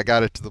eventually I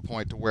got it to the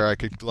point to where I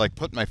could like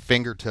put my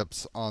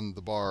fingertips on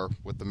the bar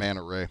with the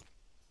manta ray.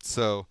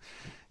 So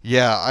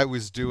yeah, I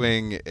was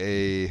doing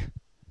a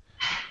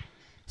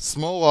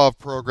Smolov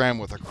program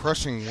with a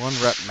crushing 1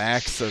 rep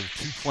max of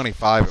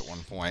 225 at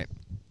one point,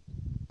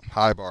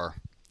 high bar,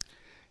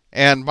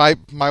 and my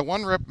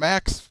 1 rep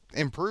max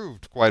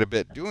improved quite a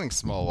bit doing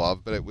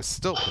Smolov, but it was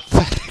still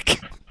pathetic.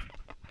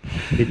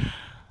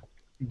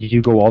 Did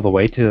you go all the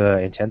way to the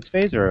intense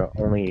phase or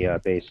only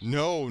base?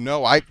 No.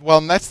 Well,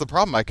 and that's the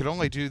problem. I could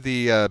only do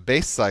the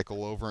base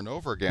cycle over and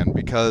over again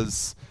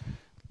because,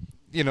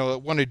 it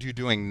wanted you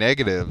doing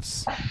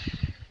negatives.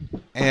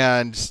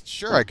 And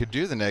sure, I could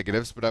do the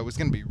negatives, but I was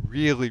going to be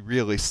really,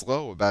 really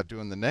slow about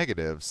doing the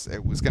negatives.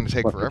 It was going to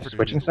take forever to do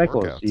switching the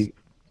cycles. workouts.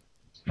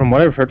 From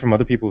what I've heard from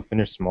other people who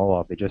finish small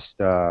off, they just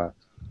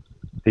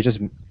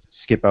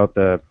skip out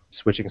the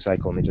switching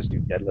cycle and they just do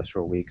deadlifts for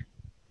a week.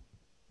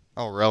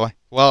 Oh, really?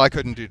 Well, I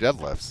couldn't do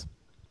deadlifts.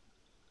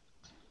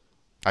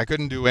 I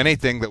couldn't do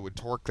anything that would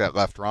torque that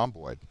left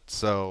rhomboid.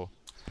 So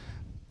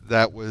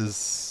that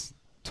was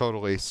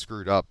totally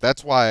screwed up.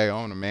 That's why I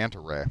own a manta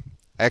ray.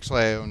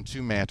 Actually, I own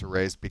 2 manta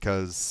rays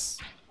because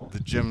the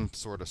gym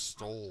sort of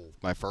stole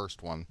my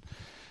first one.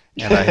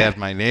 And I had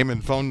my name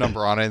and phone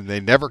number on it, and they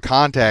never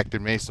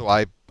contacted me, so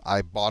I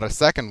bought a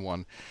second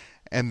one.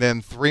 And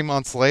then 3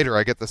 months later,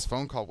 I get this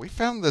phone call. We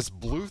found this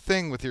blue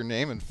thing with your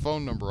name and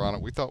phone number on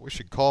it. We thought we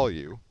should call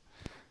you.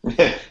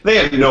 They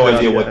have no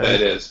idea what that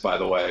is, by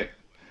the way.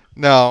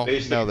 No, They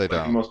no, they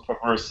the don't. most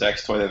perverse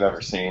sex toy they've ever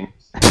seen.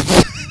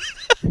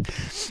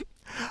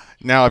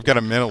 Now I've got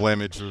a mental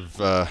image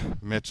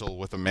of Mitchell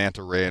with a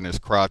manta ray in his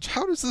crotch.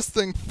 How does this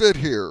thing fit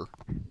here?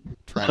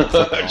 Trying to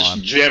flip it on.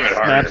 Just jam it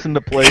Snaps harder.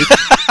 into place.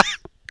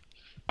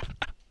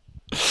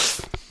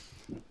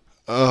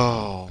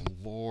 Oh,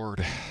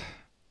 Lord.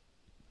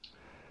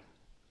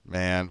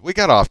 Man, we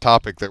got off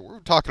topic there. We were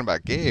talking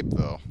about Gabe,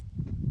 though.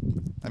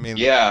 I mean,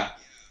 Yeah,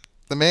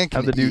 the man How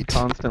can the dude eat.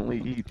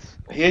 constantly eats.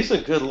 he's a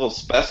good little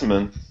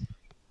specimen.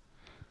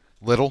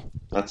 Little.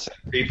 Not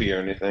creepy or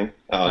anything.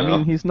 I I don't know.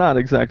 mean, he's not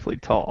exactly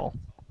tall.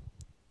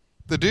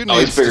 The dude Oh,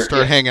 he's needs to bigger,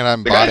 start yeah. hanging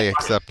on The body guy's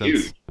acceptance.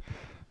 huge.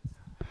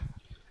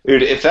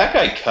 Dude, if that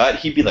guy cut,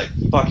 he'd be like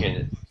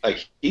fucking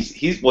like he's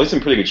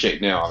in pretty good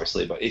shape now,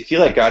 obviously. But if he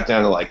like got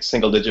down to like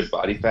single-digit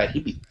body fat,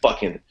 he'd be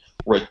fucking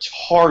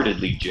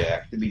retardedly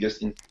jacked. He'd be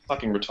just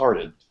fucking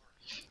retarded.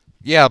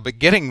 Yeah, but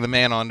getting the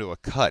man onto a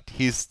cut,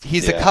 he's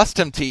Yeah.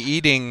 accustomed to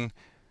eating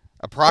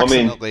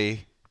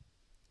approximately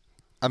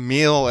a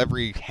meal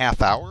every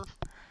half hour.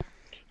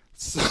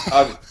 So,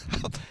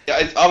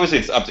 Obviously,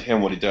 it's up to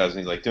him what he does, and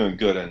he's like doing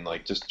good and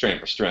like just training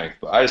for strength.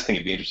 But I just think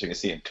it'd be interesting to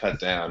see him cut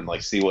down, and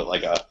like see what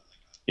like a,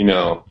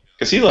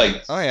 because he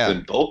like Oh, yeah.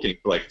 been bulking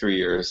for like 3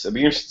 years. It'd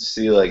be interesting to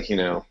see like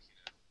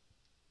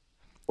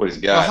what he's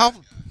got.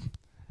 well,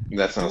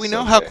 That do sounds we so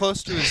know how gay.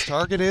 close to his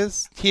target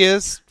is? He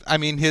is. I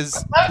mean, his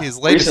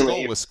latest Recently-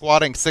 goal was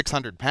squatting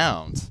 600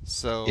 pounds.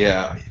 So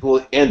Yeah,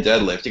 well, and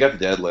deadlift. You got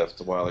the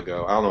deadlift a while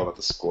ago. I don't know about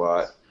the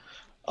squat.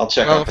 I'll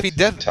check Well, out if he the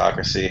did-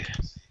 autocracy.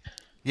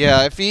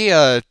 yeah, if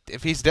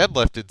he's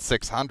deadlifted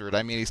 600,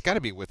 I mean, he's got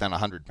to be within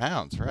 100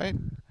 pounds, right?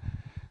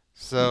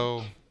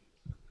 So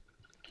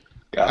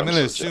God, I'm going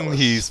to so assume jealous.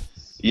 he's.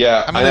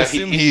 Yeah, I'm I gonna know,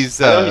 assume he, he's,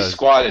 I know he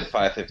squatted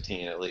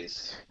 515 at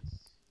least.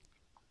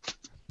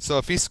 So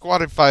if he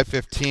squatted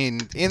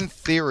 515, in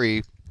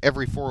theory,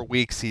 every 4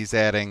 weeks he's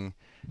adding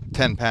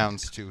 10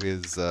 pounds to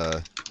his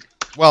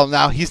Well,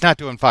 now he's not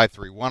doing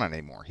 5-3-1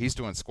 anymore. He's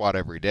doing squat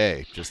every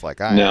day, just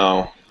like I am.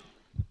 No.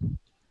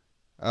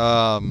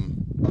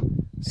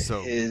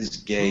 So His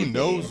gay who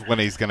knows game when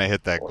he's going to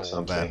hit that or goal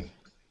something. then?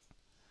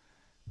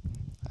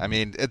 I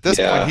mean, at this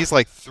Yeah. point, he's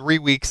like 3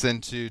 weeks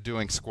into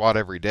doing squat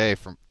every day.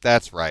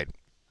 That's right.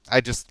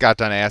 I just got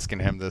done asking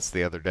him this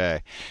the other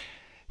day.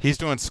 He's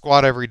doing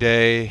squat every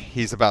day.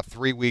 He's about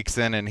 3 weeks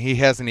in, and he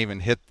hasn't even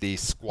hit the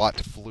squat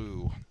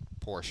flu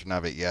portion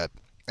of it yet.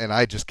 And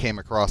I just came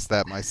across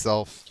that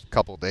myself a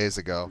couple days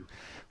ago,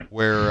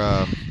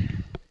 where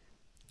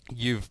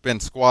you've been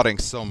squatting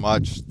so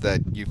much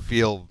that you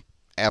feel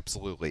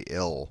absolutely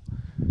ill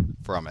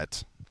from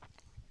it.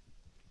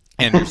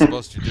 And you're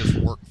supposed to just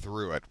work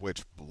through it,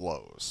 which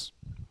blows.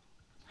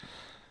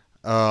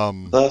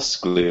 Thus,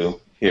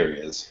 glue. Here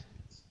he is.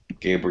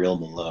 Gabriel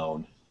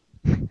Malone.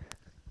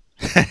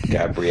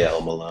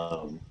 Gabrielle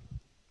Malone.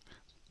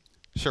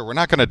 Sure, we're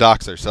not going to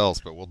dox ourselves,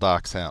 but we'll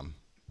dox him.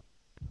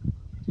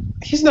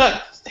 He's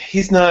not.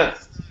 His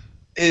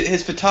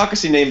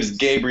photocracy name is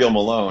Gabriel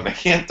Malone. I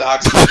can't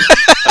dox him.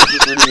 I'm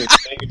just reading his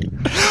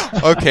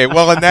name. Okay,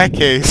 well, in that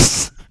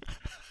case...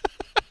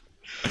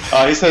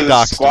 He says his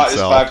doxed squat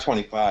himself. is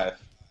 525.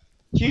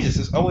 Jesus,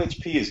 his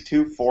OHP is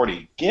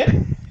 240. Get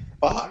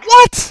fucked.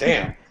 What?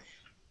 Damn.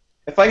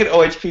 If I get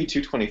OHP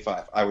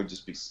 225, I would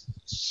just be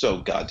so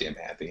goddamn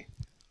happy.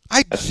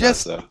 I That's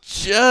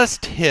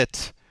just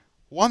hit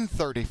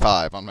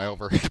 135 on my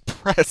overhead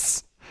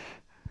press.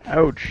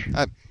 Ouch.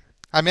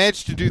 I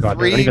managed to do God,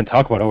 three. don't even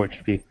talk about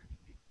OHP.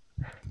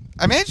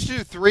 I managed to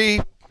do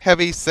 3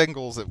 heavy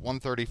singles at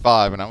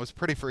 135, and I was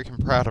pretty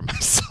freaking proud of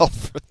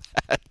myself for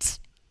that.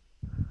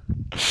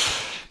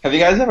 Have you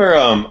guys ever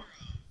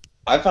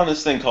I found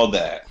this thing called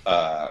the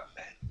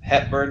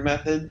Hepburn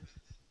method,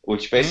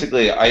 which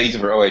basically I use it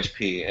for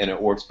OHP, and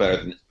it works better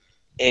than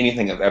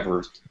anything I've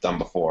ever done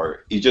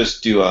before. You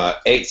just do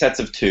 8 sets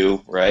of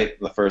 2, right,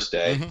 the first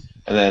day,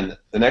 and then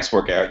the next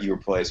workout you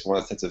replace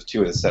 1 sets of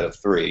 2 with a set of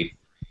 3,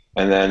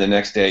 and then the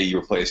next day you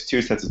replace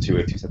 2 sets of 2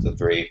 with 2 sets of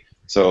 3.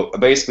 So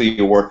basically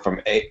you work from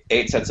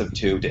 8 sets of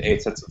 2 to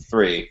 8 sets of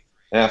 3,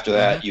 and after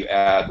that you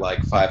add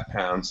like 5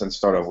 pounds and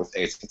start over with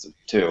 8 sets of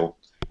 2.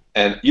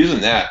 And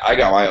using that, I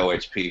got my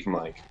OHP from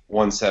like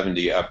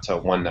 170 up to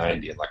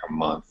 190 in like a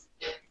month,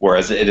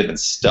 whereas it had been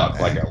stuck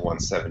like at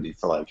 170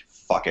 for like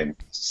fucking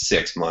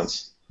 6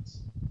 months.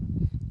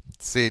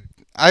 See,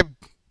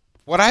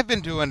 what I've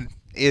been doing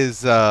is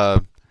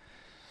some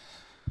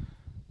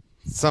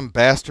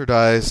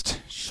bastardized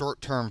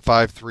short-term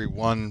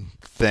 5-3-1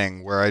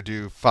 thing where I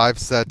do 5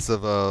 sets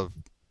of a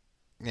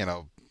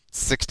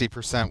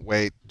 60%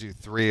 weight, do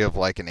 3 of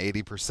like an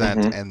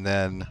 80%, and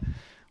then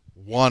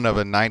 1 of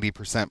a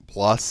 90%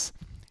 plus,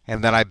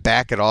 and then I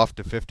back it off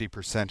to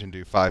 50% and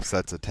do 5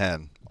 sets of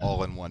 10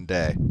 all in one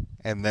day,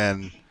 and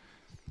then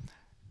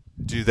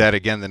do that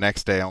again the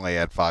next day, only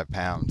add 5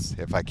 pounds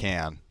if I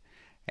can.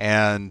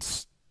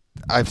 And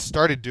I've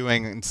started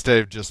doing, instead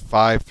of just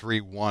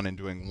 5-3-1 and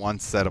doing 1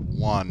 set of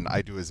 1,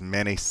 I do as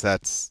many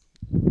sets,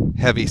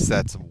 heavy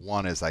sets of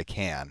 1 as I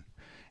can.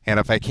 And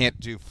if I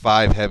can't do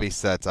 5 heavy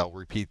sets, I'll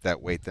repeat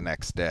that weight the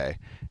next day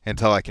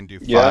until I can do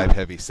 5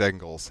 heavy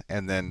singles,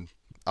 and then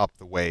up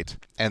the weight.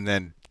 And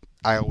then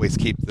I always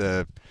keep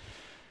the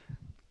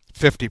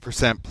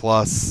 50%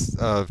 plus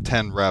of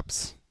 10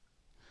 reps,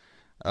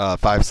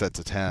 5 sets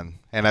of 10.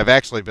 And I've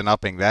actually been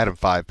upping that in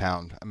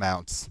 5-pound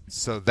amounts.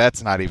 So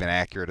that's not even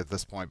accurate at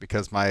this point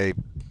because my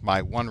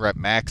 1 rep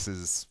max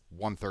is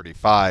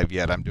 135,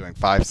 yet I'm doing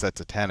 5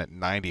 sets of 10 at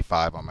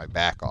 95 on my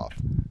back off.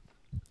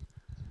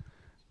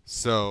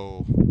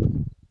 So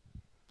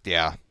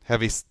yeah,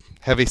 heavy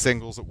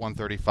singles at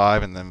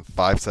 135 and then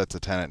 5 sets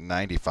of 10 at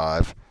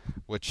 95,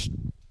 which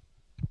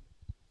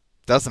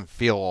doesn't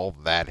feel all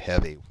that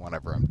heavy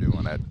whenever I'm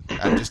doing it.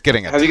 I'm just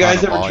getting a Have you ton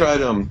guys of ever volume. tried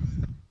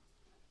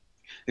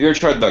have you ever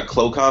tried the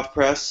Klokov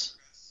press?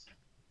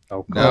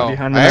 Oh, No,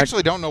 behind the I neck?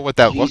 actually don't know what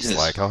that looks Jesus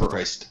like.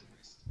 Christ.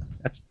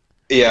 It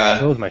Yeah,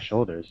 kills my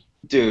shoulders.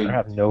 dude, I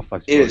have no it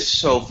flexibility. is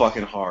so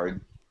fucking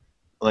hard.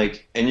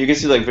 Like, and you can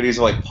see like videos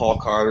of like Paul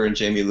Carter and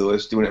Jamie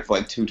Lewis doing it for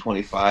like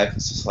 225.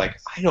 It's just like,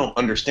 I don't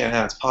understand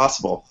how it's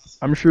possible.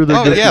 I'm sure they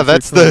Oh did it yeah, for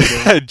that's 600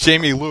 days. the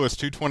Jamie Lewis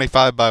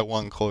 225 by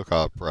 1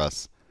 Klokov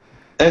press.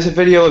 There's a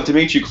video of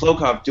Dmitry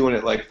Klokov doing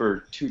it like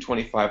for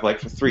 225, like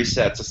for 3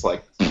 sets. It's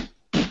like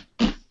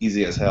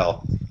easy as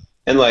hell.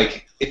 And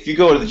like, if you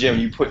go to the gym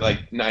and you put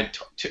like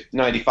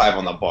 95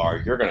 on the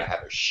bar, you're gonna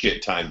have a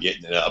shit time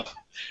getting it up.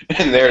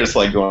 And they're just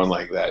like going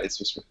like that. It's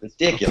just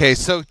ridiculous. Okay,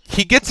 so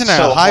he gets in a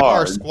So high bar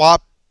hard.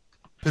 squat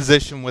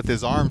position with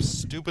his arms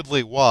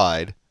stupidly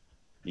wide.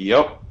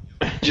 Yep.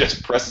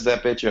 Just presses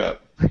that bitch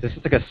up. This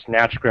is like a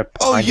snatch grip.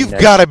 Oh, behind the you've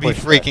neck got to be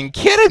push press. freaking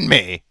kidding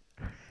me!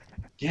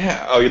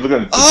 Yeah. Oh, you're looking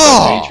at the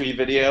Oh! Dmitry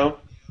video?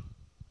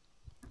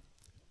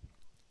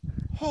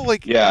 Holy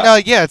Yeah. No,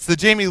 yeah, it's the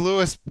Jamie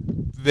Lewis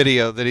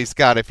video that he's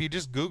got. If you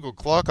just Google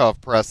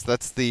Klokov press,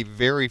 that's the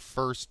very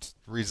first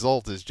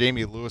result is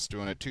Jamie Lewis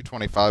doing it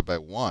 225 by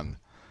 1.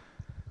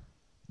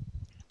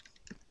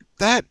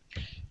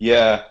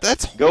 Yeah.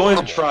 That's Go horrible.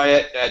 and try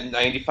it at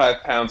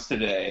 95 pounds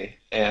today,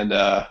 and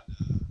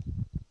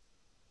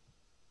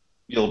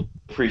you'll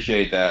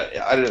appreciate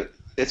that.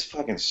 It's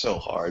fucking so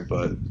hard,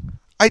 but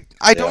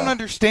I don't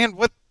understand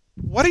what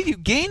are you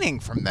gaining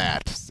from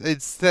that?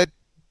 It's that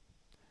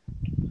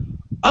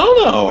I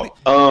don't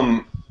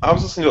know. I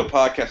was listening to a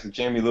podcast with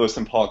Jamie Lewis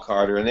and Paul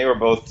Carter, and they were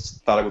both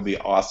thought it would be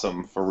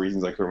awesome for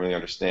reasons I couldn't really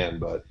understand.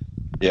 But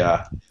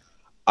yeah,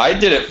 I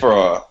did it for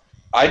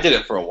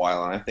a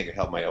while, and I think it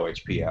helped my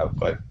OHP out.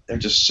 But they're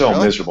just so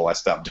miserable. I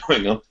stopped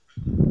doing them.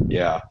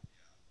 Yeah.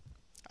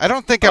 I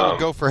don't think I would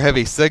go for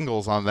heavy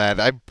singles on that.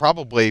 I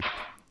probably,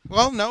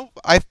 well, no,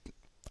 I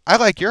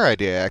like your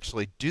idea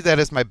actually. Do that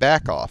as my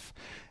back off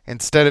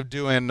instead of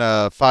doing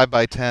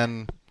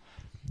 5x10.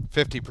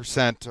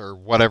 50% or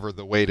whatever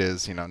the weight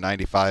is,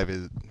 95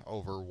 is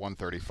over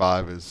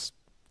 135 is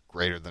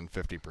greater than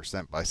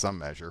 50% by some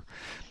measure.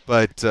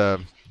 But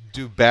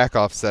do back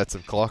off sets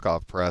of clock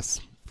off press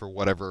for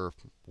whatever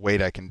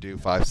weight I can do,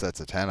 5 sets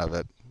of 10 of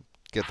it.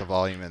 Get the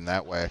volume in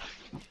that way.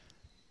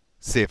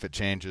 See if it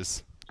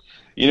changes.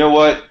 You know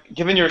what?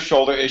 Given your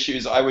shoulder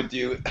issues, I would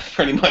do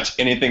pretty much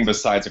anything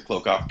besides a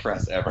cloak off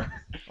press ever.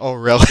 Oh,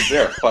 really?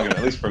 They're fucking,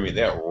 at least for me,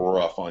 they're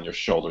rough on your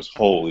shoulders.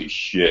 Holy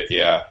shit,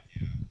 yeah.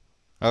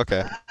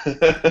 Okay.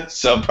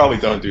 So probably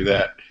don't do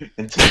that.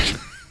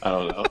 I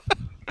don't know.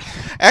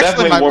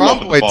 Actually, my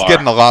rhomboid's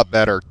getting a lot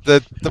better.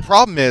 The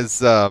problem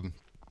is,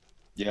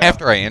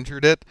 after I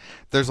injured it,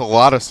 there's a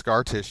lot of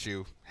scar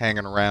tissue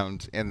hanging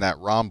around in that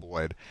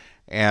rhomboid,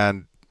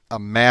 and a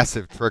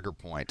massive trigger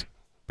point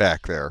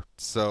back there.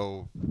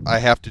 So I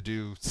have to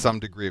do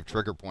some degree of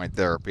trigger point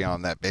therapy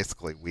on that,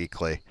 basically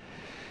weekly.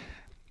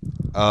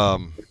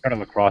 Got a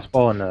lacrosse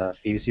ball and a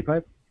PVC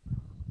pipe?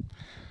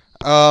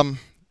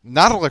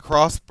 Not a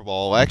lacrosse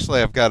ball.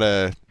 Actually, I've got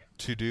a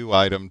to-do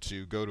item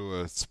to go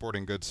to a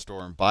sporting goods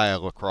store and buy a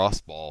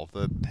lacrosse ball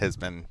that has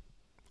been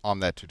on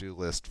that to-do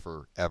list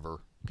forever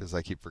because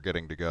I keep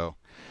forgetting to go.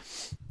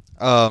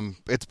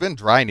 It's been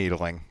dry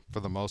needling for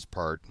the most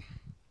part.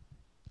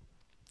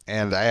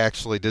 And I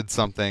actually did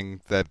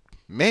something that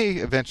may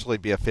eventually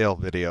be a fail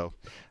video.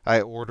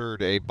 I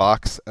ordered a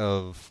box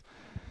of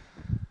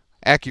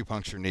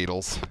acupuncture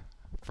needles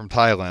from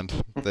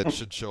Thailand that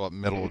should show up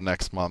middle of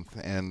next month,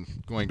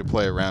 and going to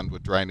play around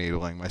with dry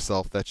needling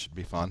myself. That should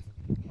be fun.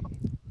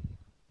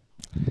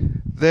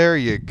 There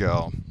you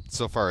go.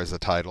 So far as a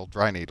title,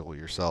 dry needle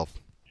yourself.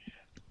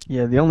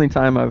 Yeah, the only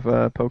time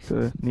I've poked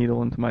a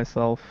needle into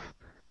myself,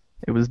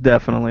 it was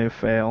definitely a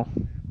fail.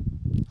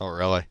 Oh,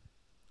 really?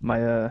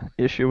 My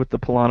issue with the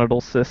pilonidal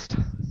cyst,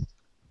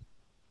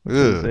 which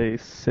is a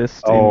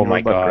cyst in Oh your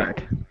my butt god.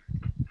 crack.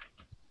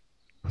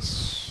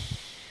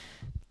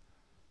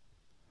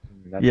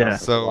 That Yeah.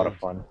 sounds like a lot of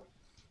fun.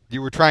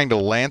 You were trying to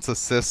lance a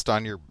cyst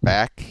on your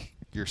back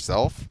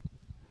yourself?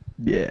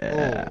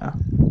 Yeah.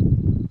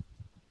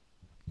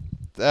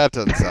 That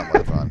doesn't sound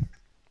like fun.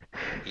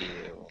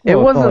 Ew. It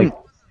Well, it's not wasn't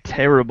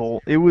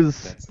terrible. It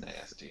was That's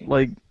nasty.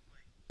 like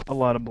a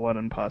lot of blood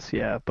and pus,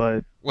 yeah,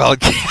 but Well,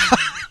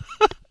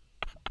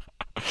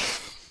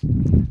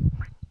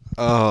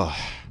 oh.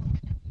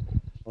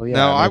 Well, yeah,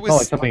 No, I I mean, it's not like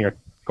was. something you're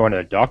going to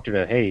the doctor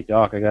to, hey,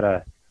 doc, I got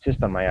a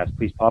cyst on my ass,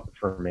 please pop it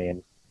for me.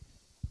 And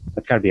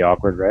that's got to be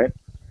awkward, right?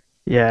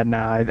 yeah, no,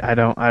 I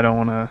don't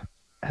want to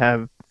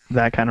have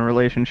that kind of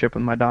relationship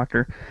with my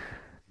doctor.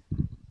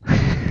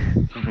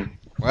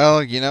 Well,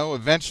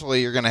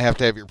 eventually you're going to have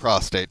your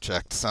prostate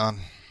checked, son.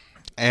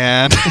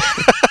 And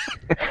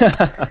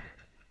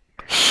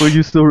Will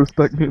you still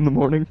respect me in the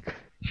morning?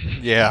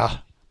 yeah.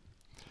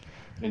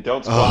 And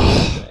don't squat all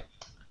day.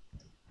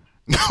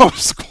 No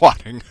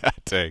squatting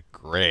that day.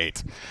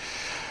 Great.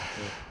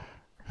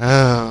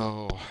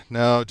 Oh,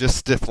 no, just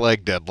stiff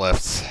leg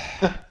deadlifts.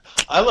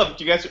 I love.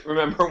 Do you guys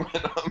remember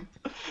when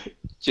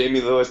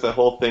Jamie Lewis, the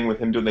whole thing with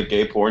him doing the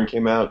gay porn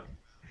came out?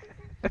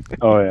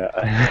 Oh, yeah.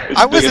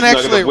 I wasn't biggest nugget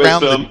actually of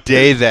around the wisdom.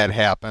 day that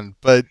happened,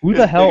 but Who His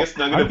the hell? biggest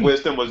nugget of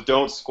wisdom was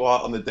don't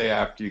squat on the day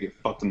after you get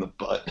fucked in the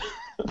butt.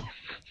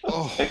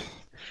 oh,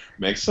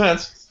 Makes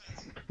sense.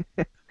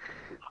 How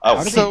Oh,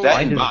 did keep so-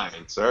 that in mind,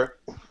 sir.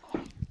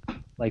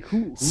 Like,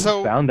 who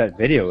So- found that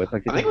video? It's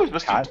like, I think it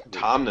was Mr.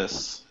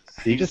 Tomness.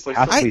 Did you just like,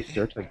 passively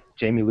search like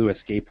Jamie Lewis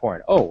gay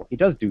porn? Oh, he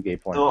does do gay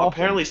porn. No, Awesome.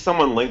 apparently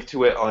someone linked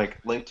to it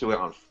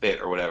on Fit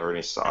or whatever, and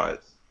he saw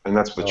it, and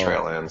that's what the Oh.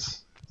 trail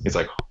ends. He's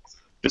like,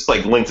 just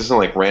like linked to some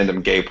like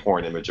random gay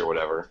porn image or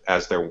whatever,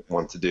 as they're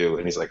wont to do,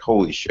 and he's like,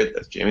 holy shit,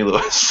 that's Jamie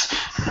Lewis.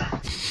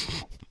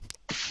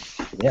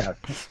 Yeah,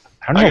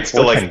 I don't know. I could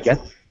still like.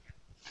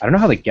 I don't know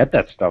how they get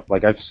that stuff.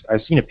 Like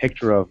I've seen a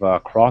picture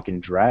of Croc in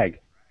drag.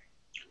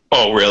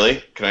 Oh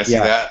really? Can I see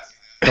Yeah. that?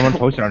 Someone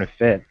posted on a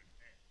Fit.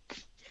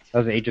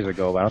 That was ages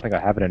ago, but I don't think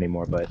I have it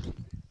anymore. But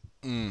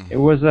it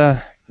was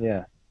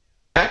yeah.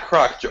 That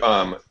Croc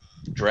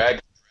drag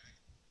a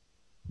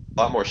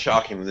lot more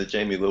shocking than the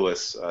Jamie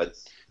Lewis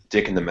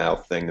dick in the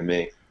mouth thing to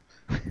me.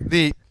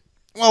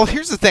 well,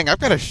 here's the thing. I've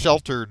got a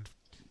sheltered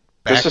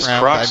This is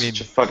background. Croc's I mean,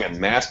 such a fucking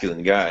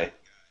masculine guy.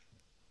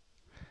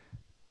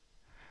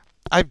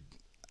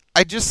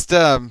 I just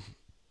with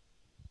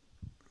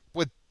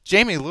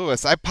Jamie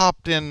Lewis, I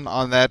popped in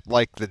on that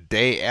like the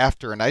day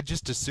after, and I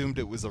just assumed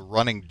it was a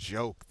running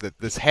joke that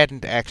this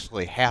hadn't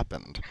actually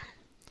happened.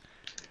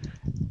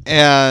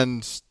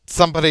 and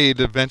somebody had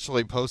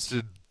eventually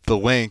posted the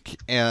link,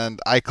 and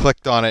I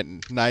clicked on it,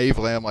 and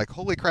naively I'm like,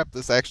 holy crap,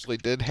 this actually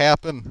did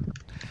happen.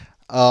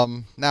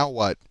 Now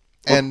what?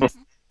 And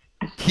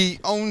he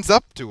owns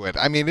up to it.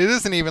 I mean, it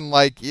isn't even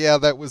like, yeah,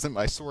 that wasn't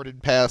my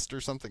sordid past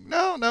or something.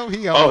 No,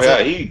 he owns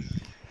it.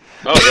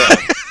 Oh, yeah.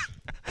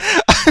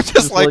 I'm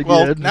just like,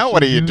 well, now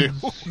what do you do?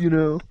 You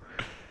know.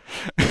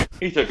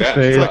 He took that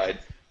inside.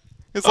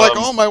 It's like,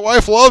 oh, my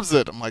wife loves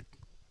it. I'm like,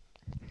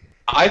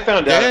 I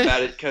found out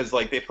about it because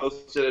like they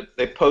posted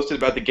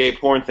about the gay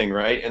porn thing,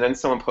 right? And then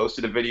someone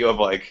posted a video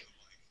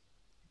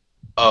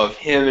of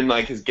him and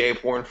like his gay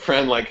porn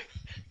friend like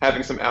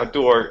having some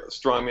outdoor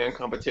strongman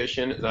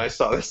competition, and I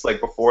saw this like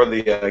before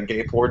the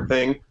gay porn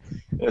thing.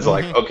 And it's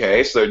like,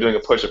 okay, so they're doing a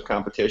push-up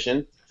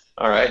competition.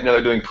 All right, now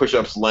they're doing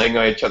push-ups laying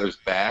on each other's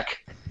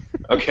back.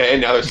 Okay,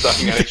 now they're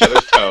sucking on each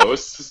other's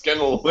toes. It's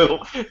getting a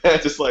little,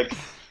 just like,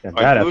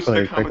 losing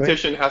the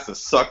competition has to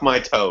suck my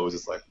toes.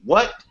 It's like,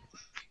 what?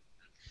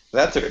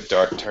 That took a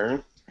dark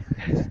turn.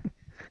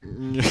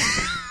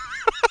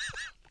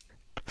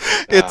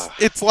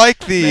 It's like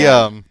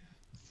the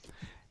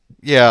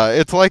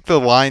it's like the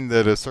line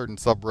that a certain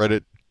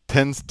subreddit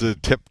tends to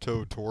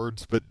tiptoe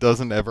towards but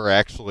doesn't ever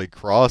actually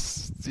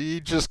cross.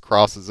 He just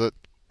crosses it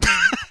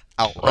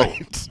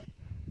outright.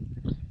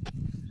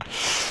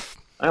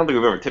 I don't think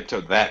we've ever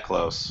tiptoed that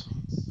close.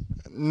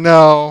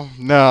 No.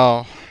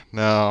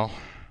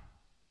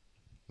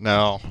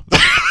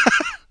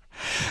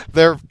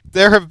 There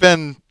have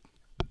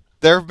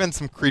been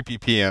some creepy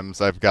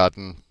PMs I've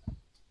gotten.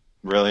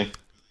 Really?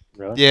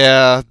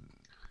 Yeah.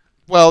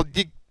 Well,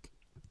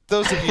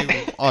 those of you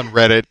on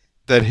Reddit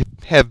that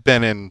have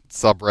been in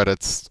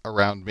subreddits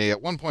around me, at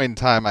one point in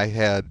time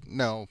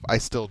I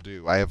still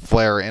do. I have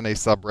Flair in a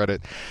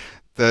subreddit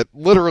that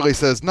literally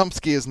says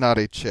numbski is not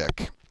a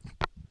chick.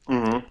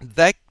 Mm-hmm.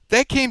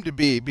 That came to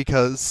be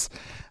because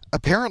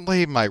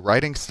apparently my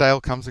writing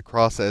style comes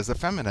across as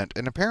effeminate,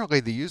 and apparently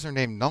the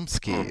username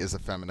numbski is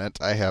effeminate.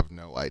 I have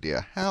no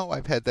idea how.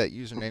 I've had that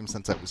username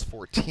since I was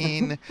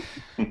 14.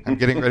 I'm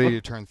getting ready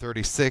to turn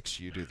 36.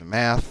 You do the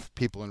math.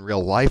 People in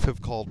real life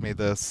have called me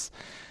this.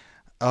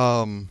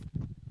 But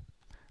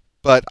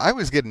I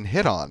was getting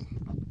hit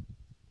on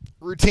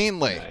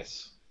routinely.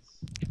 Nice.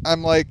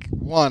 I'm like,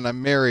 1,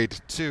 I'm married.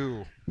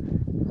 2,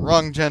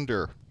 wrong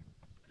gender.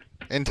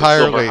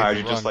 Entirely wrong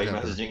just like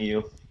gender. messaging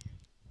you.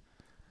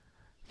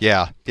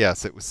 Yeah,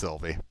 yes, it was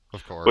Sylvie,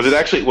 of course. Was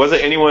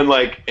it anyone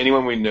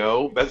we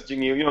know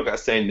messaging you? You don't got to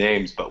say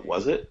names, but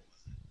was it?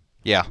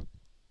 Yeah.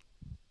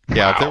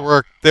 Yeah,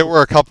 Wow. there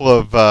were a couple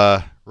of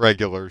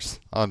regulars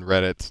on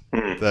Reddit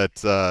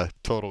that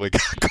totally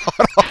got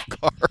caught off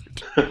guard.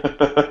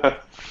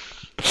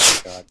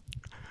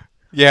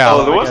 Yeah.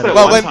 Oh, there was that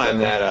one time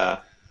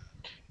that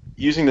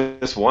using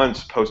this one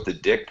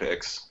posted dick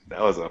pics.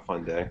 That was a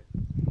fun day.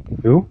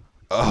 Who?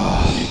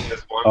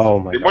 Oh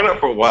my! It went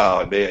up for a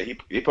while.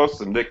 He posted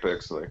some dick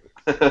pics. Like,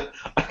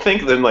 I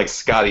think then like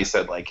Scotty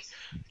said like,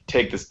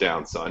 "Take this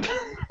down, son."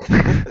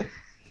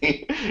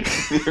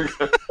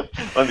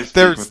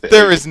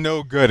 There is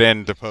no good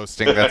end to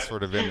posting that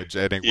sort of image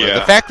anywhere. Yeah.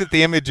 The fact that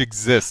the image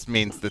exists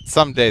means that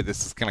someday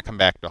this is going to come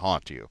back to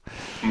haunt you.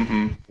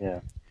 Mm-hmm. Yeah.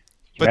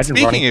 But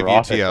speaking of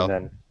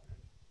UTO,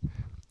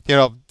 you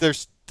know,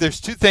 there's 2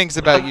 things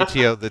about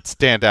UTO that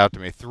stand out to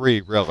me.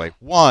 3 really.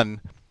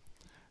 1.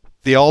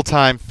 The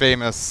all-time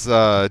famous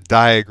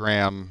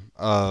diagram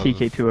of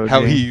TK2OG.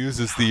 how he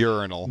uses the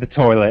urinal. The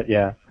toilet,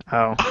 yeah.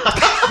 Oh.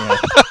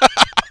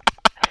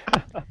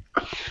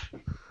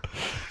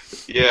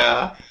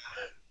 Yeah.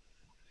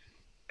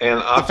 And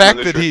the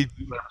fact that he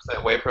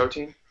 100% whey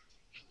protein.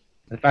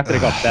 The fact that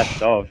it got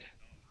best of.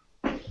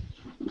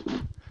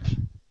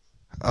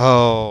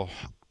 Oh,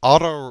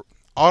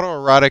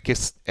 autoerotic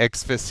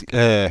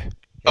asphyxiation.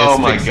 Oh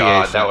my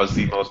god, that was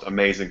the most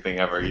amazing thing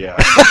ever.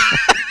 Yeah.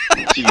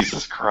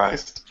 Jesus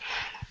Christ.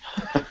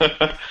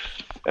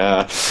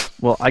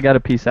 Well, I got to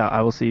peace out.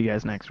 I will see you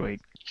guys next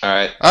week. All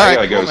right. I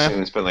gotta gotta go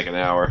soon. It's been like an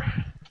hour.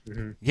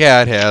 Mm-hmm.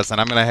 Yeah, it has,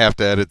 and I'm gonna have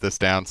to edit this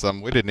down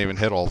some. We didn't even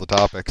hit all the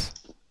topics.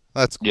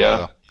 That's cool.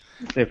 Yeah.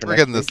 Though. We're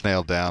getting this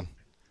nailed down.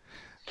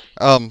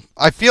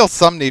 I feel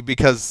some need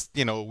because,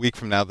 you know, a week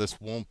from now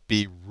this won't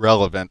be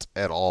relevant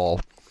at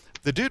all.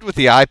 The dude with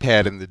the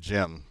iPad in the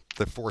gym,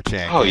 the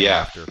 4chan. Oh yeah.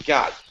 After.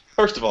 God.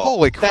 First of all,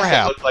 holy crap!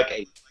 That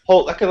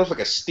looked like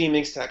a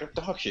steaming stack of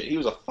dog shit. He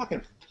was a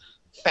fucking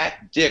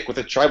fat dick with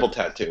a tribal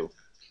tattoo.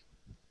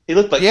 He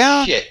looked like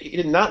shit. He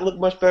did not look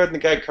much better than the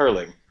guy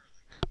curling.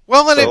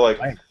 Well,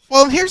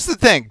 and here's the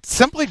thing: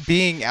 simply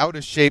being out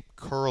of shape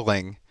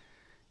curling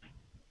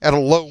at a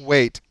low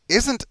weight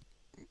isn't,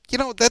 you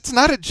know, that's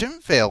not a gym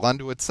fail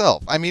unto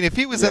itself. I mean, if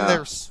he was in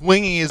there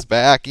swinging his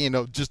back, you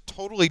know, just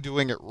totally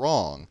doing it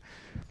wrong,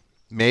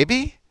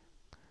 maybe.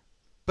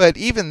 But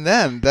even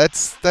then,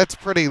 that's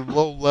pretty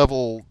low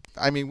level.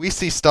 I mean, we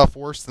see stuff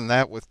worse than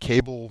that with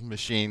cable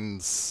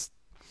machines.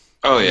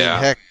 Oh yeah.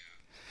 Heck,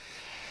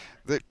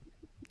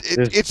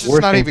 it's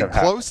just not even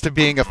close to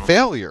being a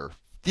failure.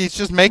 He's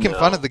just making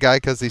fun of the guy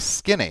because he's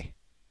skinny.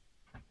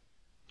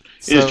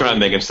 He's just trying to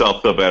make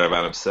himself feel better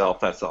about himself.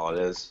 That's all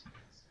it is.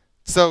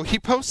 So he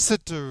posts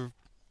it to,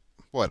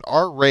 what,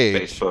 Our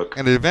Rage, Facebook.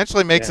 and it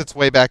eventually makes its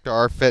way back to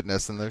Our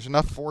Fitness, and there's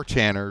enough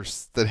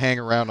 4chaners that hang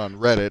around on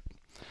Reddit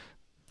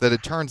that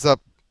it turns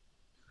up,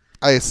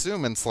 I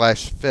assume, in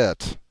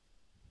 /fit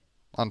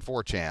on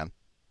 4chan.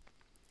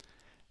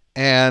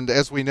 And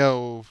as we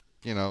know,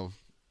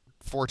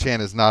 4chan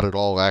is not at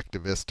all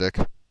activistic.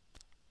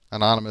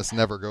 Anonymous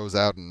never goes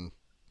out and,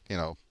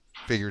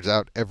 figures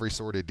out every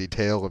sort of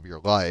detail of your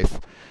life.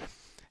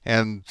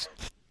 And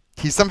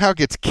he somehow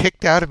gets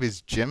kicked out of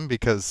his gym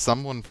because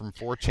someone from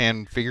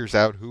 4chan figures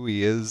out who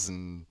he is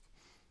and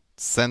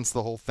sends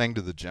the whole thing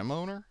to the gym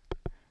owner?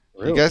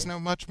 Really? You guys know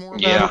much more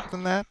about it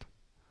than that?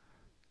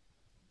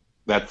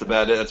 That's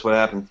about it. That's what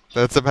happened.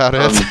 That's about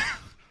it?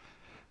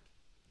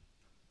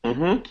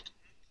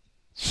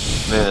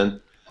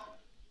 Man.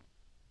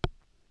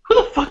 Who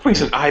the fuck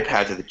brings an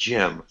iPad to the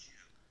gym?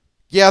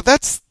 Yeah,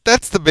 that's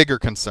the bigger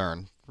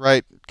concern,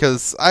 right?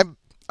 Because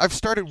I've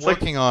started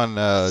working on...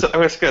 So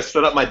I'm just going to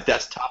set up my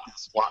desktop in the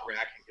squat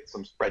rack and get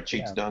some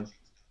spreadsheets done.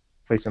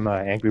 Play some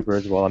Angry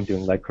Birds while I'm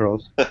doing leg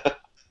curls.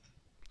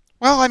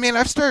 Well, I mean,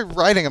 I've started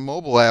writing a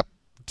mobile app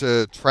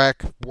to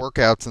track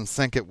workouts and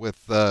sync it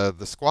with the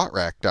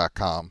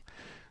squatrack.com.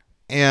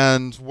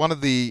 And one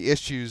of the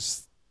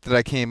issues that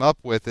I came up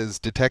with is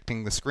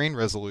detecting the screen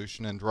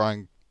resolution and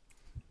drawing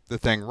the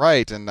thing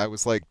right. And I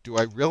was like, do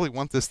I really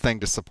want this thing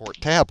to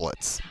support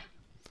tablets?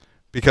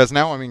 Because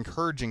now I'm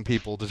encouraging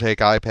people to take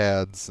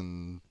iPads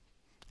and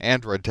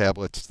Android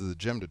tablets to the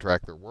gym to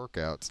track their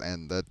workouts.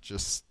 And that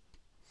just...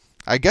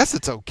 I guess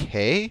it's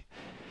okay.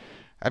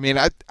 I mean,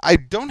 I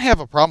don't have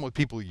a problem with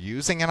people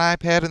using an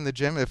iPad in the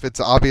gym if it's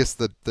obvious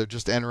that they're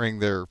just entering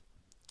their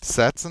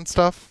sets and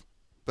stuff.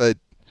 But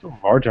it's so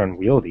large and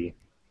unwieldy,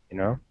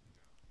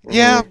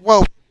 Yeah,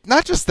 well,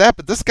 not just that,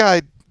 but this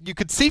guy, you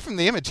could see from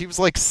the image, he was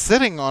like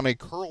sitting on a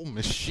curl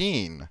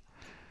machine.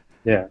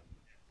 Yeah.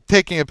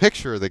 Taking a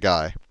picture of the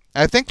guy.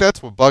 I think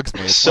that's what bugs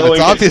me. So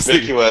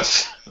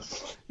inconspicuous.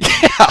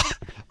 Yeah.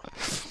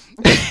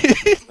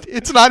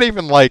 It's not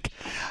even like,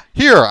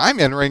 here, I'm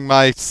entering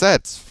my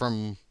sets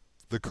from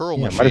the curl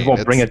machine. Might as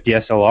well bring a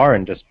DSLR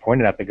and just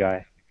point it at the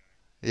guy.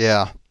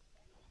 Yeah.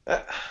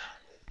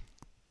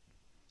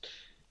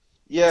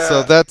 Yeah.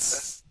 So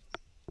that's...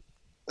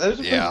 That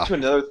just brings me to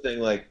another thing,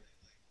 like...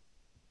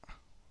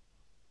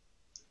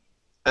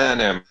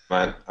 never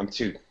mind. I'm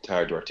too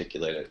tired to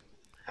articulate it.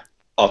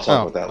 I'll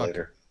talk about that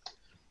later.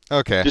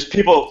 Okay. Just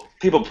people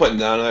putting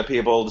down on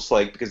people just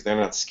like because they're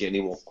not skinny.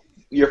 Well,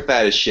 you're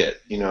fat as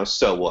shit,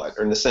 so what?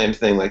 Or the same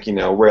thing, like,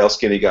 rail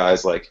skinny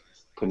guys, like,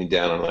 putting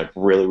down on, like,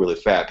 really, really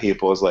fat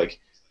people is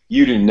like,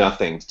 you do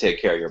nothing to take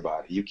care of your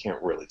body. You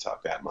can't really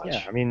talk that much.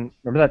 Yeah, I mean,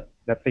 remember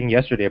that thing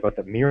yesterday about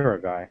the mirror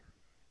guy?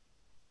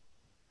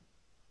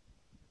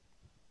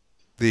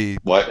 The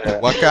what?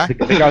 What guy? The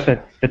guy with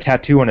the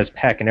tattoo on his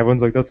pec, and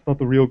everyone's like, that's not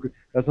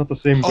the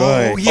same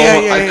guy. Oh,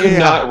 yeah, I could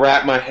not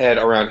wrap my head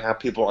around how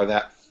people are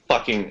that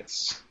fucking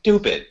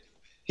stupid.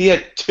 He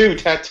had 2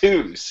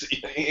 tattoos.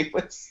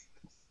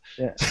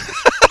 Yeah.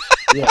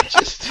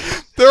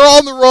 They're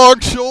on the wrong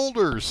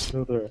shoulders.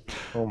 Oh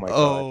my god.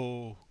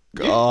 Oh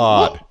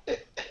god.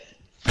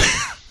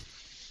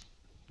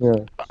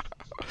 Yeah.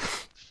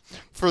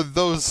 For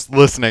those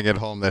listening at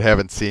home that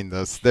haven't seen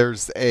this, there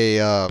was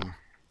a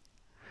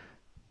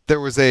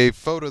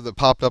photo that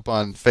popped up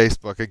on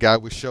Facebook. A guy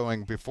was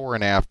showing before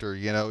and after.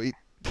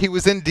 He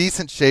was in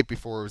decent shape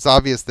before. It was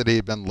obvious that he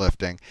had been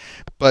lifting,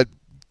 but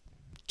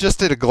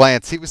just at a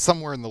glance, he was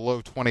somewhere in the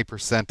low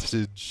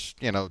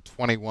 20%,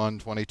 21,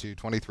 22,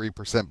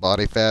 23%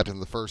 body fat in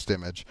the first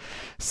image.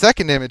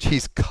 Second image,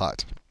 he's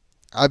cut.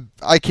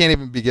 I can't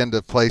even begin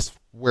to place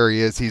where he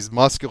is. He's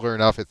muscular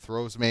enough, it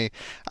throws me.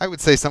 I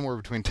would say somewhere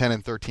between 10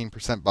 and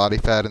 13% body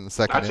fat in the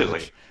second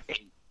image.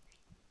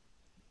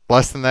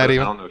 Less than that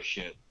even? I don't know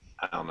shit.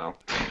 I don't know.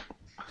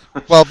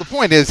 Well, the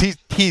point is,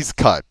 he's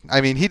cut. I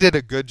mean, he did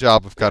a good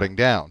job of cutting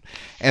down.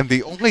 And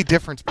the only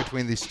difference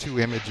between these two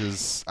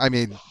images, I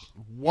mean,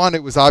 one,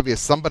 it was obvious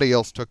somebody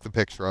else took the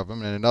picture of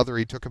him, and another,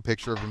 he took a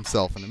picture of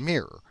himself in a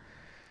mirror.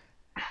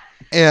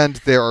 And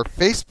there are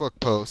Facebook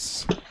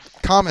posts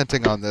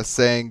commenting on this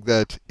saying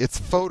that it's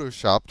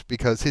photoshopped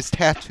because his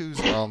tattoos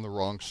are on the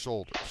wrong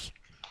shoulders.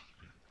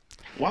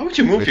 Why would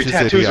you move your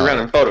tattoos around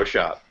in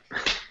Photoshop?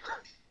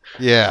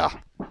 Yeah.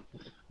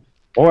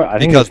 Or I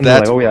think that's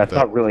like, oh yeah, it's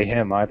not really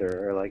him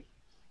either. Or like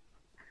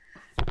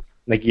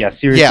yeah,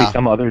 seriously,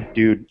 some other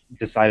dude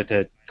decided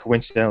to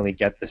coincidentally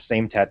get the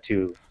same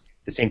tattoo,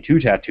 the same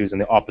 2 tattoos on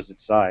the opposite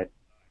side.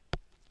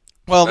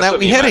 Well, now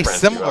we had a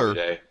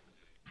similar.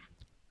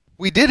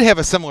 We did have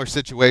a similar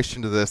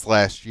situation to this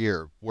last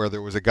year, where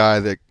there was a guy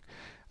that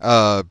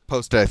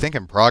posted, I think,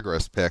 in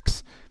progress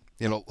pics.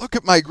 Look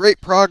at my great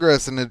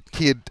progress, and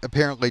he had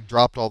apparently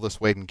dropped all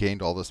this weight and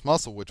gained all this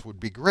muscle, which would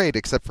be great,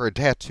 except for a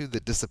tattoo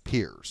that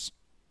disappears.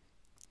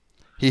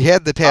 He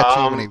had the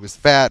tattoo when he was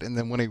fat, and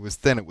then when he was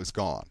thin, it was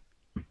gone.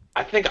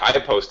 I think I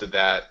posted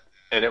that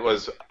and it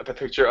was a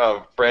picture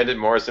of Brandon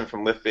Morrison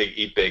from Lift Big,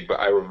 Eat Big, but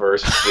I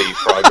reversed the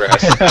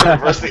progress, I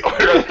reversed the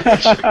order of the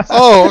pictures.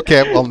 Oh,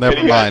 okay. Well, never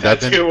and he mind. got a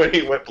tattoo when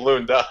he went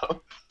ballooned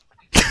up.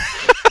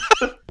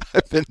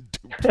 I've been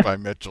duped by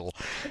Mitchell.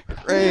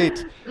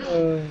 Great.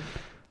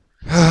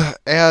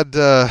 Add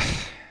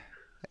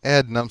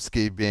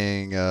Numbski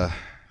being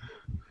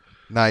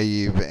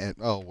naive and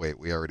oh wait,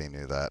 we already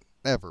knew that.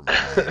 Never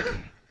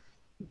mind.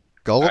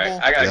 Gullible. All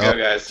right, I gotta go,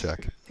 guys.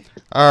 Check.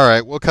 All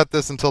right, we'll cut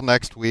this until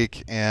next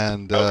week,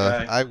 and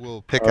Okay. I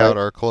will pick out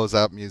our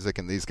closeout music,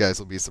 and these guys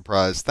will be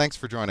surprised. Thanks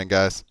for joining,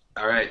 guys.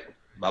 All right.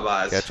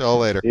 Bye-bye. Catch y'all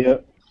later. Yeah.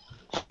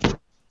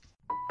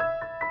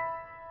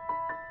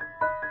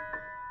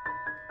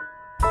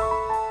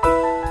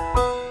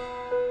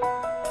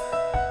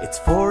 It's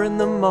 4 in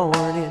the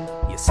morning,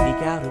 you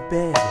sneak out of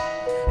bed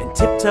and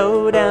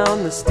tiptoe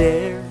down the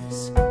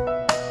stairs.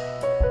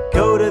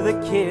 Go to the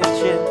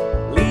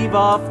kitchen, leave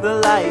off the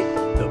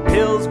light, the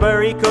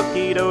Pillsbury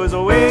cookie dough's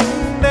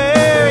waiting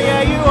there.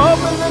 Yeah, you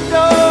open the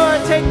door,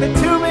 take the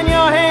tube in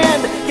your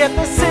hand, get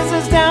the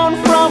scissors down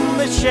from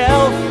the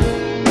shelf.